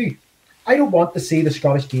selfish point of view, I don't want to see the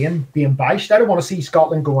Scottish game being bashed. I don't want to see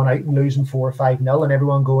Scotland going out and losing 4 or 5-0 and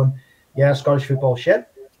everyone going, yeah, Scottish football shit.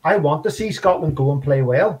 I want to see Scotland go and play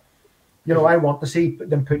well. You know, I want to see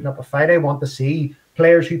them putting up a fight. I want to see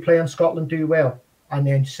players who play in Scotland do well and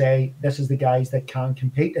then say, this is the guys that can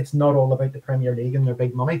compete. It's not all about the Premier League and their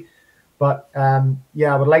big money. But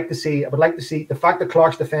yeah, I would like to see the fact that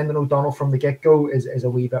Clark's defending O'Donnell from the get-go is a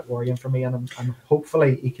wee bit worrying for me, and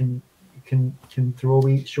hopefully he can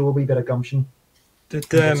show a wee bit of gumption. Did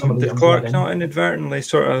Clark not inadvertently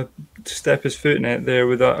sort of step his foot in it there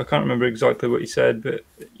with that? I can't remember exactly what he said, but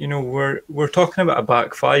you know, we're talking about a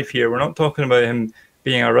back five here. We're not talking about him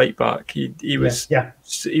being a right back. He was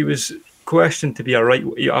questioned to be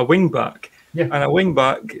a wing back, and a wing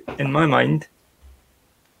back in my mind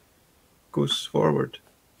goes forward.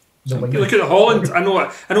 You look at the Holland. I know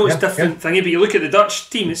it's different thingy, but you look at the Dutch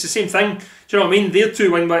team. It's the same thing. Do you know what I mean? Their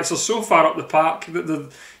 2 wing backs are so far up the park that they're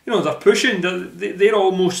pushing. They're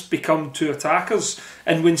almost become 2 attackers.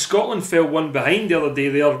 And when Scotland fell 1 behind the other day,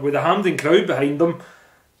 there with the Hampden crowd behind them,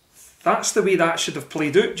 that's the way that should have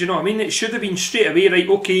played out. Do you know what I mean? It should have been straight away. Right,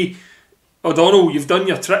 okay, O'Donnell, you've done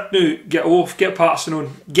your trick now. Get off, get Patterson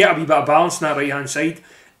on, get a wee bit of balance on that right hand side,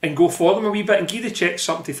 and go for them a wee bit and give the Czechs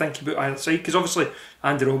something to think about either side, because obviously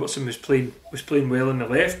Andy Robertson was playing well on the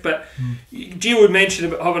left, but Gio would mention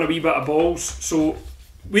about having a wee bit of balls, so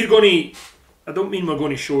we're going to, I don't mean we're going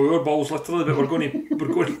to show our balls literally, but we're going to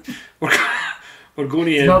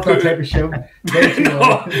not that type of show.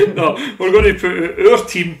 no, we're going to put our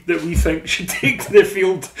team that we think should take the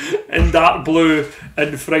field in dark blue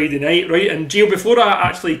on Friday night, right? And Gio, before I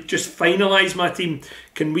actually just finalise my team,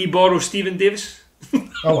 can we borrow Stephen Davis?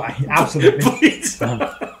 Oh, absolutely. Please.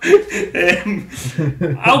 I'll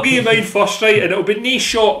give you mine first, right? And it'll be no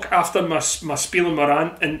shock after my spiel and my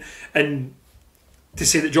rant and to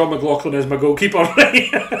say that John McLaughlin is my goalkeeper,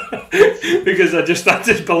 right? Because I just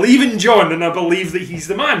believe in John and I believe that he's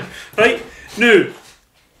the man, right? Now,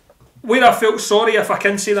 where I felt sorry, if I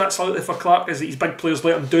can say that slightly, for Clark, is that his big players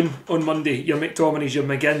let him down on Monday. Your McTominays, your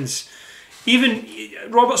McGinns. Even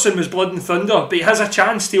Robertson was blood and thunder, but he has a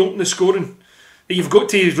chance to open the scoring. You've got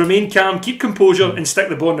to remain calm, keep composure, and stick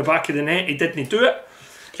the ball in the back of the net. He didn't do it.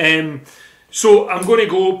 So I'm going to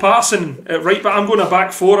go Patterson right back. I'm going a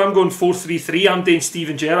back 4. I'm going 4-3-3. I'm doing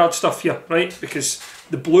Steven Gerrard stuff here, right? Because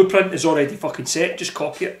the blueprint is already fucking set. Just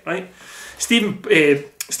copy it, right? Steven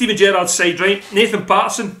Gerrard's side, right? Nathan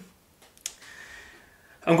Patterson.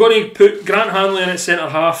 I'm going to put Grant Hanley in at centre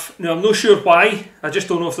half. Now I'm not sure why. I just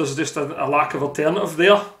don't know if there's just a lack of alternative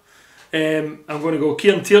there. I'm going to go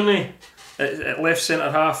Kieran Tierney at left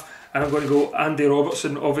centre half, and I'm going to go Andy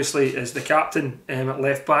Robertson, obviously, as the captain at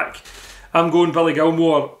left back. I'm going Billy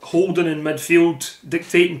Gilmore holding in midfield,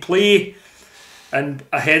 dictating play, and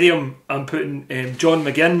ahead of him I'm putting John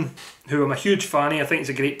McGinn, who I'm a huge fan of. I think he's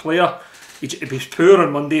a great player. He was poor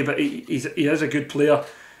on Monday, but he is a good player.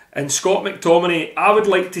 And Scott McTominay, I would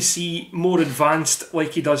like to see more advanced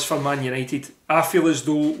like he does for Man United. I feel as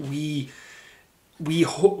though we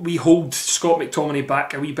hold Scott McTominay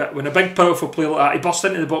back a wee bit. When a big powerful player like that, he burst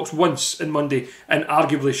into the box once on Monday and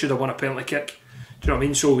arguably should have won a penalty kick. Do you know what I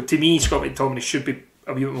mean? So to me, Scott McTominay should be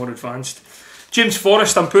a wee bit more advanced. James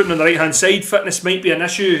Forrest I'm putting on the right hand side. Fitness might be an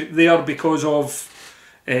issue there because of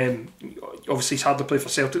obviously he's hardly played for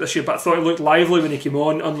Celtic this year, but I thought he looked lively when he came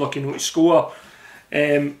on, unlucky not to score.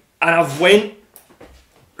 And I've went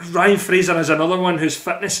Ryan Fraser as another one whose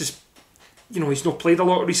fitness is, he's not played a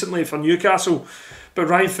lot recently for Newcastle, but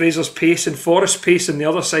Ryan Fraser's pace and Forrest's pace on the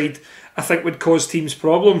other side I think would cause teams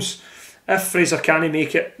problems. If Fraser can't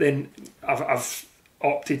make it, then I've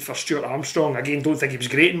opted for Stuart Armstrong. Again, don't think he was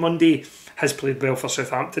great on Monday. Has played well for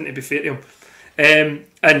Southampton, to be fair to him.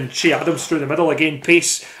 And Shea Adams through the middle. Again,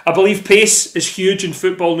 pace. I believe pace is huge in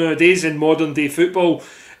football nowadays, in modern day football.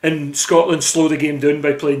 And Scotland slow the game down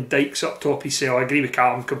by playing Dykes up top. I agree with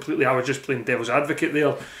Callum completely. I was just playing devil's advocate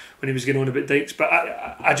there when he was going on about Dykes. But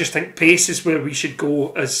I just think pace is where we should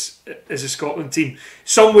go as a Scotland team.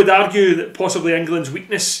 Some would argue that possibly England's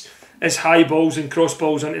weakness is high balls and cross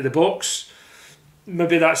balls into the box.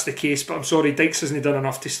 Maybe that's the case, but I'm sorry, Dykes hasn't done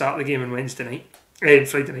enough to start the game on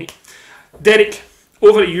Friday night. Derek,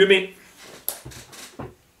 over to you, mate.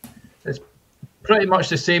 It's pretty much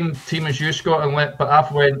the same team as you, Scott, but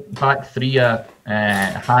I've went back 3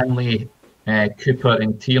 Hanley, Cooper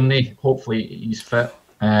and Tierney. Hopefully he's fit.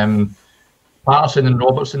 Patterson and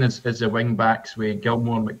Robertson is the wing backs with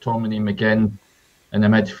Gilmore, McTominay, McGinn in the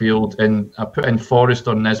midfield, and I put in Forrest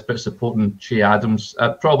or Nisbet supporting Shea Adams.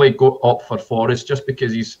 I'd probably go up for Forrest just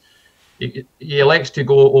because he's he elects to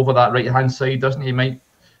go over that right hand side, doesn't he? He might,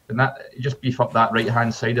 and that just beef up that right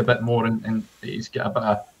hand side a bit more, and he's got a bit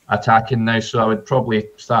of attacking now. So I would probably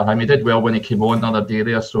start him. He did well when he came on the other day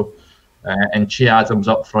there. So and Che Adams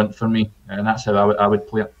up front for me, and that's how I would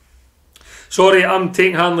play it. Sorry, I'm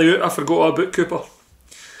taking Hanley out. I forgot all about Cooper.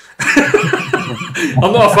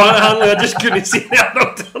 I'm not a fan of Hanley. I just couldn't see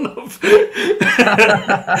that.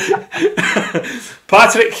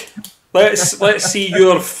 Patrick, let's see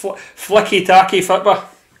your flicky tacky football.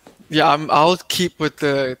 Yeah, I'll keep with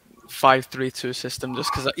the 5-3-2 system,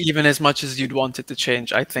 just because even as much as you'd want it to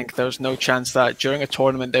change, I think there's no chance that during a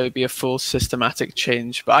tournament there would be a full systematic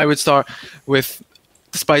change. But I would start with,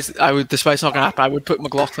 despite it's not going to happen, I would put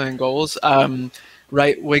McLaughlin in goals.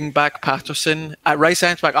 Right wing back Patterson. At right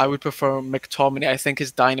centre back, I would prefer McTominay. I think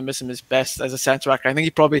his dynamism is best as a centre back. I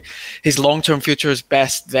think his long term future is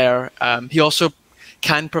best there. He also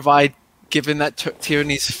can provide, given that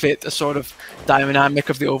Tierney's fit, a sort of dynamic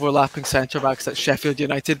of the overlapping centre backs that Sheffield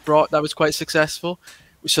United brought that was quite successful,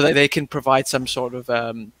 so that they can provide some sort of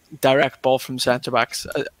direct ball from centre backs.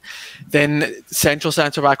 Then central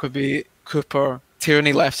centre back would be Cooper.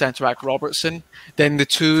 Tierney left centre back, Robertson. Then the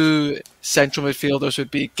two central midfielders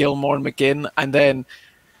would be Gilmore and McGinn, and then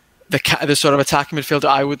the sort of attacking midfielder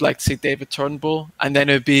I would like to see David Turnbull, and then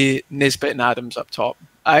it would be Nisbet and Adams up top.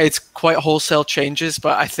 It's quite wholesale changes,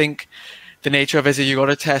 but I think the nature of it is that you got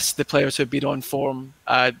to test the players who have been on form,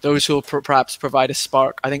 those who will perhaps provide a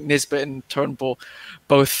spark. I think Nisbet and Turnbull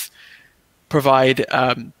both provide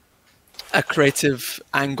a creative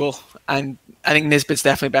angle, and I think Nisbet's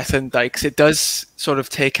definitely better than Dykes. It does sort of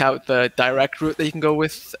take out the direct route that you can go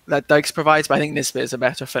with that Dykes provides, but I think Nisbet is a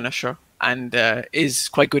better finisher and is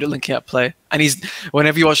quite good at linking up play. And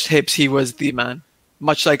whenever you watched Hibs, he was the man.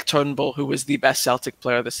 Much like Turnbull, who was the best Celtic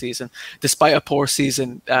player this season. Despite a poor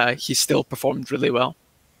season, he still performed really well.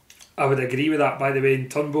 I would agree with that, by the way.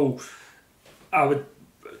 And Turnbull,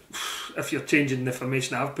 if you're changing the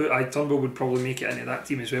formation I've put, Turnbull would probably make it into that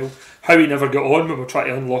team as well. How he never got on when we were trying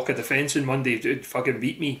to unlock a defence on Monday, it fucking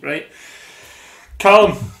beat me, right?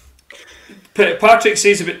 Callum, Patrick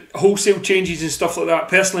says about wholesale changes and stuff like that.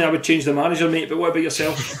 Personally, I would change the manager, mate, but what about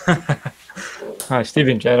yourself? Hi,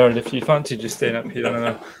 Steven Gerrard. If you fancy just staying up here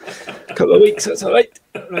another couple of weeks, that's all right.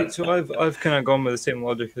 Right, so I've kind of gone with the same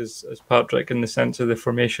logic as Patrick in the sense of the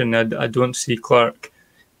formation. I don't see Clark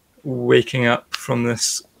waking up from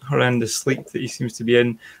this horrendous sleep that he seems to be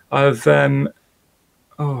in. I'm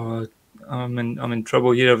in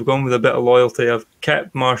trouble here. I've gone with a bit of loyalty. I've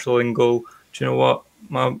kept Marshall in goal. Do you know what?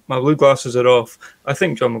 My blue glasses are off. I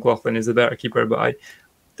think John McLaughlin is the better keeper, but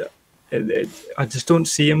I just don't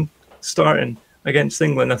see him starting against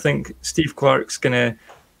England. I think Steve Clark's going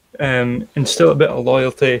to instill a bit of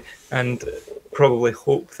loyalty and probably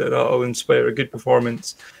hope that that'll inspire a good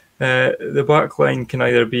performance. The back line can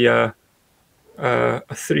either be a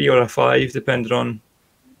 3 or a 5, depending on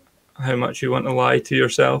how much you want to lie to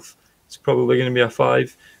yourself. It's probably going to be a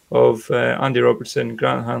 5 of Andy Robertson,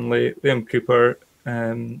 Grant Hanley, Liam Cooper,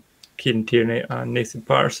 Kieran Tierney and Nathan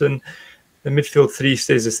Patterson. The midfield 3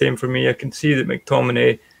 stays the same for me. I can see that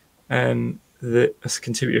McTominay, I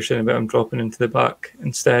can see what you're saying about him dropping into the back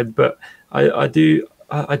instead, but I do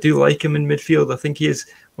like him in midfield. I think he is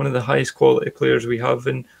one of the highest quality players we have,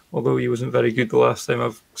 and although he wasn't very good the last time,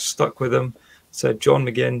 I've stuck with him. So John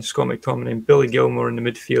McGinn, Scott McTominay, and Billy Gilmore in the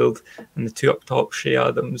midfield, and the two up top, Che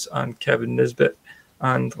Adams and Kevin Nisbet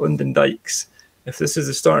and Lyndon Dykes. If this is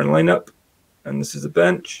the starting lineup and this is the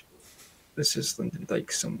bench, this is Lyndon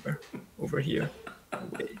Dykes somewhere over here.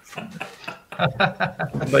 Away from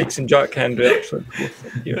Dykes and Jack Hendry actually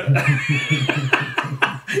both here.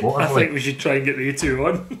 I think we should try and get the two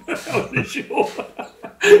on the show.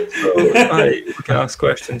 So, we can ask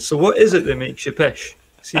questions. So what is it that makes you pish?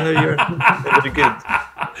 See how you're very good.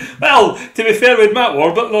 Well, to be fair, with Matt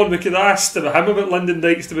Warburton on, we could ask him about Lyndon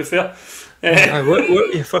Dykes, to be fair. What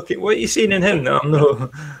are you seeing in him now?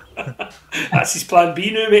 No. That's his plan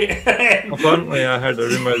B now, mate. Apparently, I heard a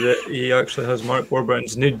rumour that he actually has Mark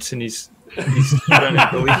Warburton's nudes and he's trying to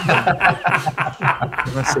believe them.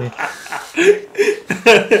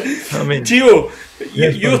 I mean, Geo,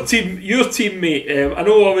 your team, mate. I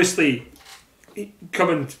know, obviously,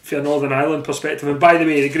 coming from a Northern Ireland perspective, and by the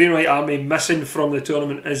way, the Green White Army missing from the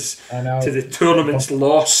tournament is to the tournament's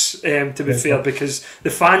loss, to be fair, because the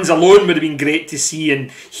fans alone would have been great to see and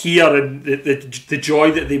hear, and the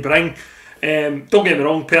joy that they bring. Don't get me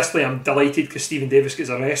wrong, personally I'm delighted because Stephen Davis gets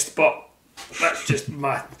a rest, but that's just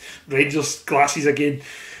my Rangers glasses again.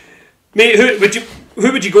 Mate, who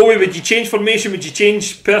would you go with? Would you change formation? Would you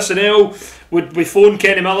change personnel? Would we phone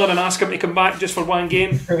Kenny Miller and ask him to come back just for one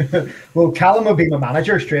game? Well, Callum would be my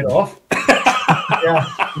manager straight off. Yeah,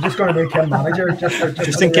 I'm just going to make him manager.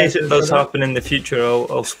 Just in case it does happen in the future,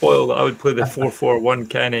 I'll spoil that I would play the 4-4-1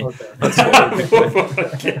 Kenny. Okay. That's what I would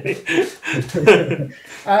play.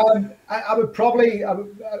 I would probably.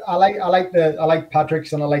 I like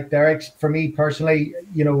Patrick's and I like Derek's. For me personally,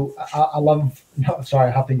 you know, I love. Sorry,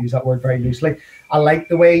 I have to use that word very loosely. I like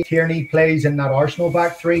the way Tierney plays in that Arsenal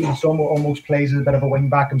back three. He almost plays as a bit of a wing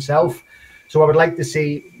back himself. So I would like to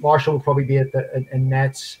see Marshall will probably be in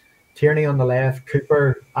nets, Tierney on the left,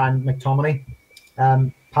 Cooper and McTominay,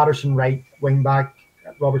 Patterson right wing back,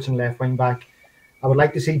 Robertson left wing back. I would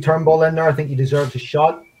like to see Turnbull in there. I think he deserves a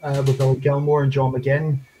shot with Bill Gilmore and John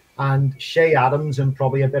McGinn, and Shea Adams, and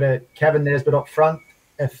probably a bit of Kevin Nesbitt up front.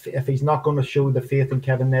 If he's not going to show the faith in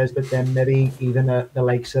Kevin Nesbitt, then maybe even the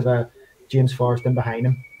likes of James Forrest in behind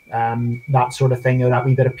him, that sort of thing, that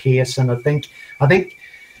wee bit of pace. And I think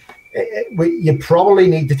you probably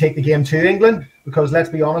need to take the game to England, because let's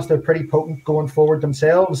be honest, they're pretty potent going forward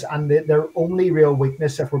themselves, and their only real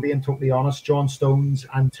weakness, if we're being totally honest, John Stones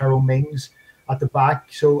and Tyrone Mings at the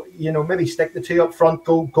back. So, you know, maybe stick the two up front,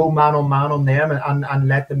 go man on them, and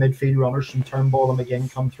let the midfield runners from Turnbull and McGinn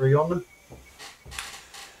come through on them.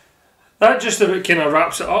 That just about kind of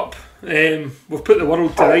wraps it up. We've put the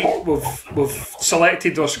world to right. We've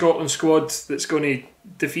selected our Scotland squad that's going to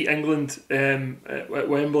defeat England at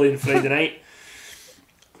Wembley on Friday night.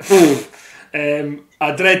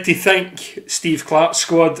 I dread to think Steve Clarke's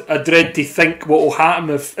squad. I dread to think what will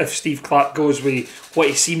happen if Steve Clarke goes with what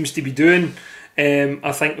he seems to be doing.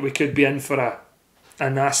 I think we could be in for a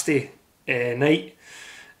nasty night.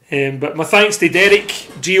 But my thanks to Derek,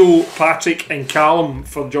 Geo, Patrick and Callum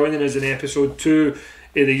for joining us in episode 2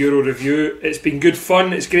 of the Euro Review. It's been good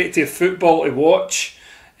fun. It's great to have football to watch.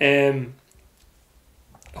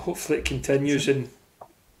 Hopefully it continues, and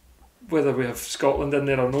whether we have Scotland in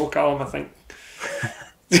there or no, Callum, I think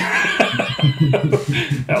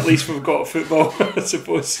at least we've got football, I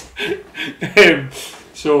suppose.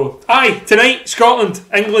 So, tonight, Scotland,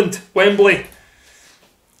 England, Wembley.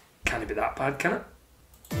 Can't be that bad, can it?